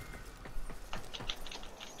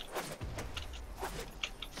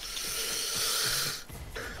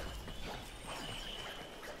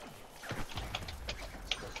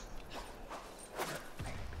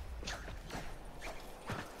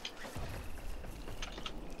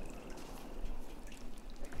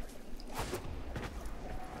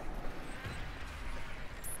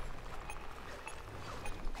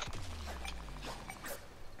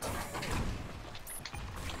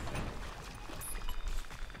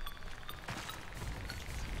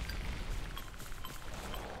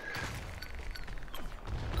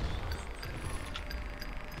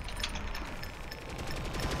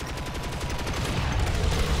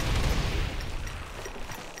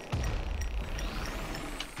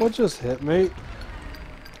 What just hit me?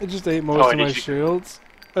 It just ate most of did my you- shields.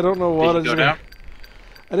 I don't know what. Did you go down?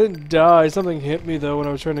 I didn't die. Something hit me though when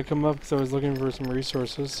I was trying to come up because I was looking for some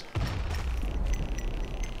resources.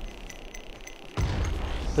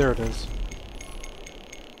 There it is.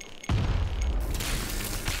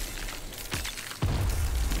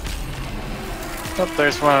 Oh,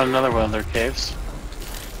 there's another one of their caves.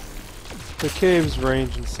 The caves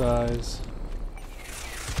range in size.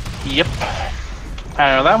 Yep.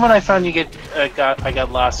 I don't know. That one I found you get I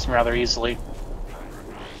got lost rather easily.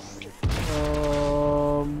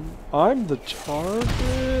 I'm the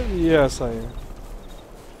target? Yes, I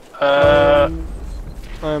am.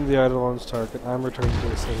 I'm the Eidolon's target. I'm returning to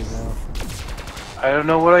the city now. I don't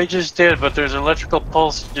know what I just did, but there's an electrical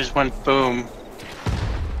pulse that just went boom.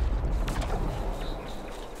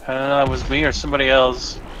 I don't know, that was me or somebody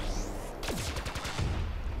else.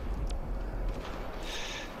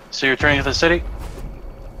 So you're returning to the city?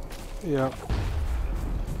 Yeah.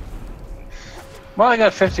 Well, I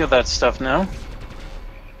got 50 of that stuff now.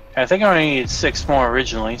 I think I only needed 6 more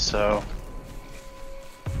originally, so...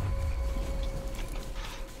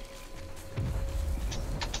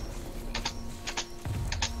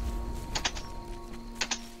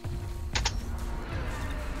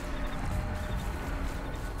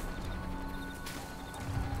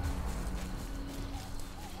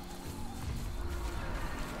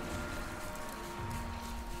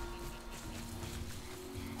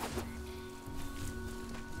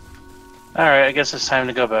 Alright, I guess it's time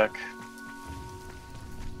to go back.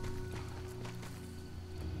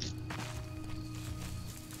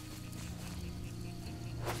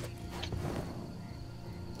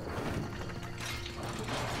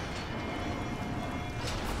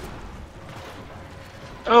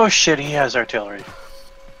 Oh shit, he has artillery.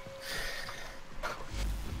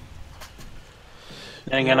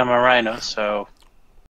 And again, I'm a rhino, so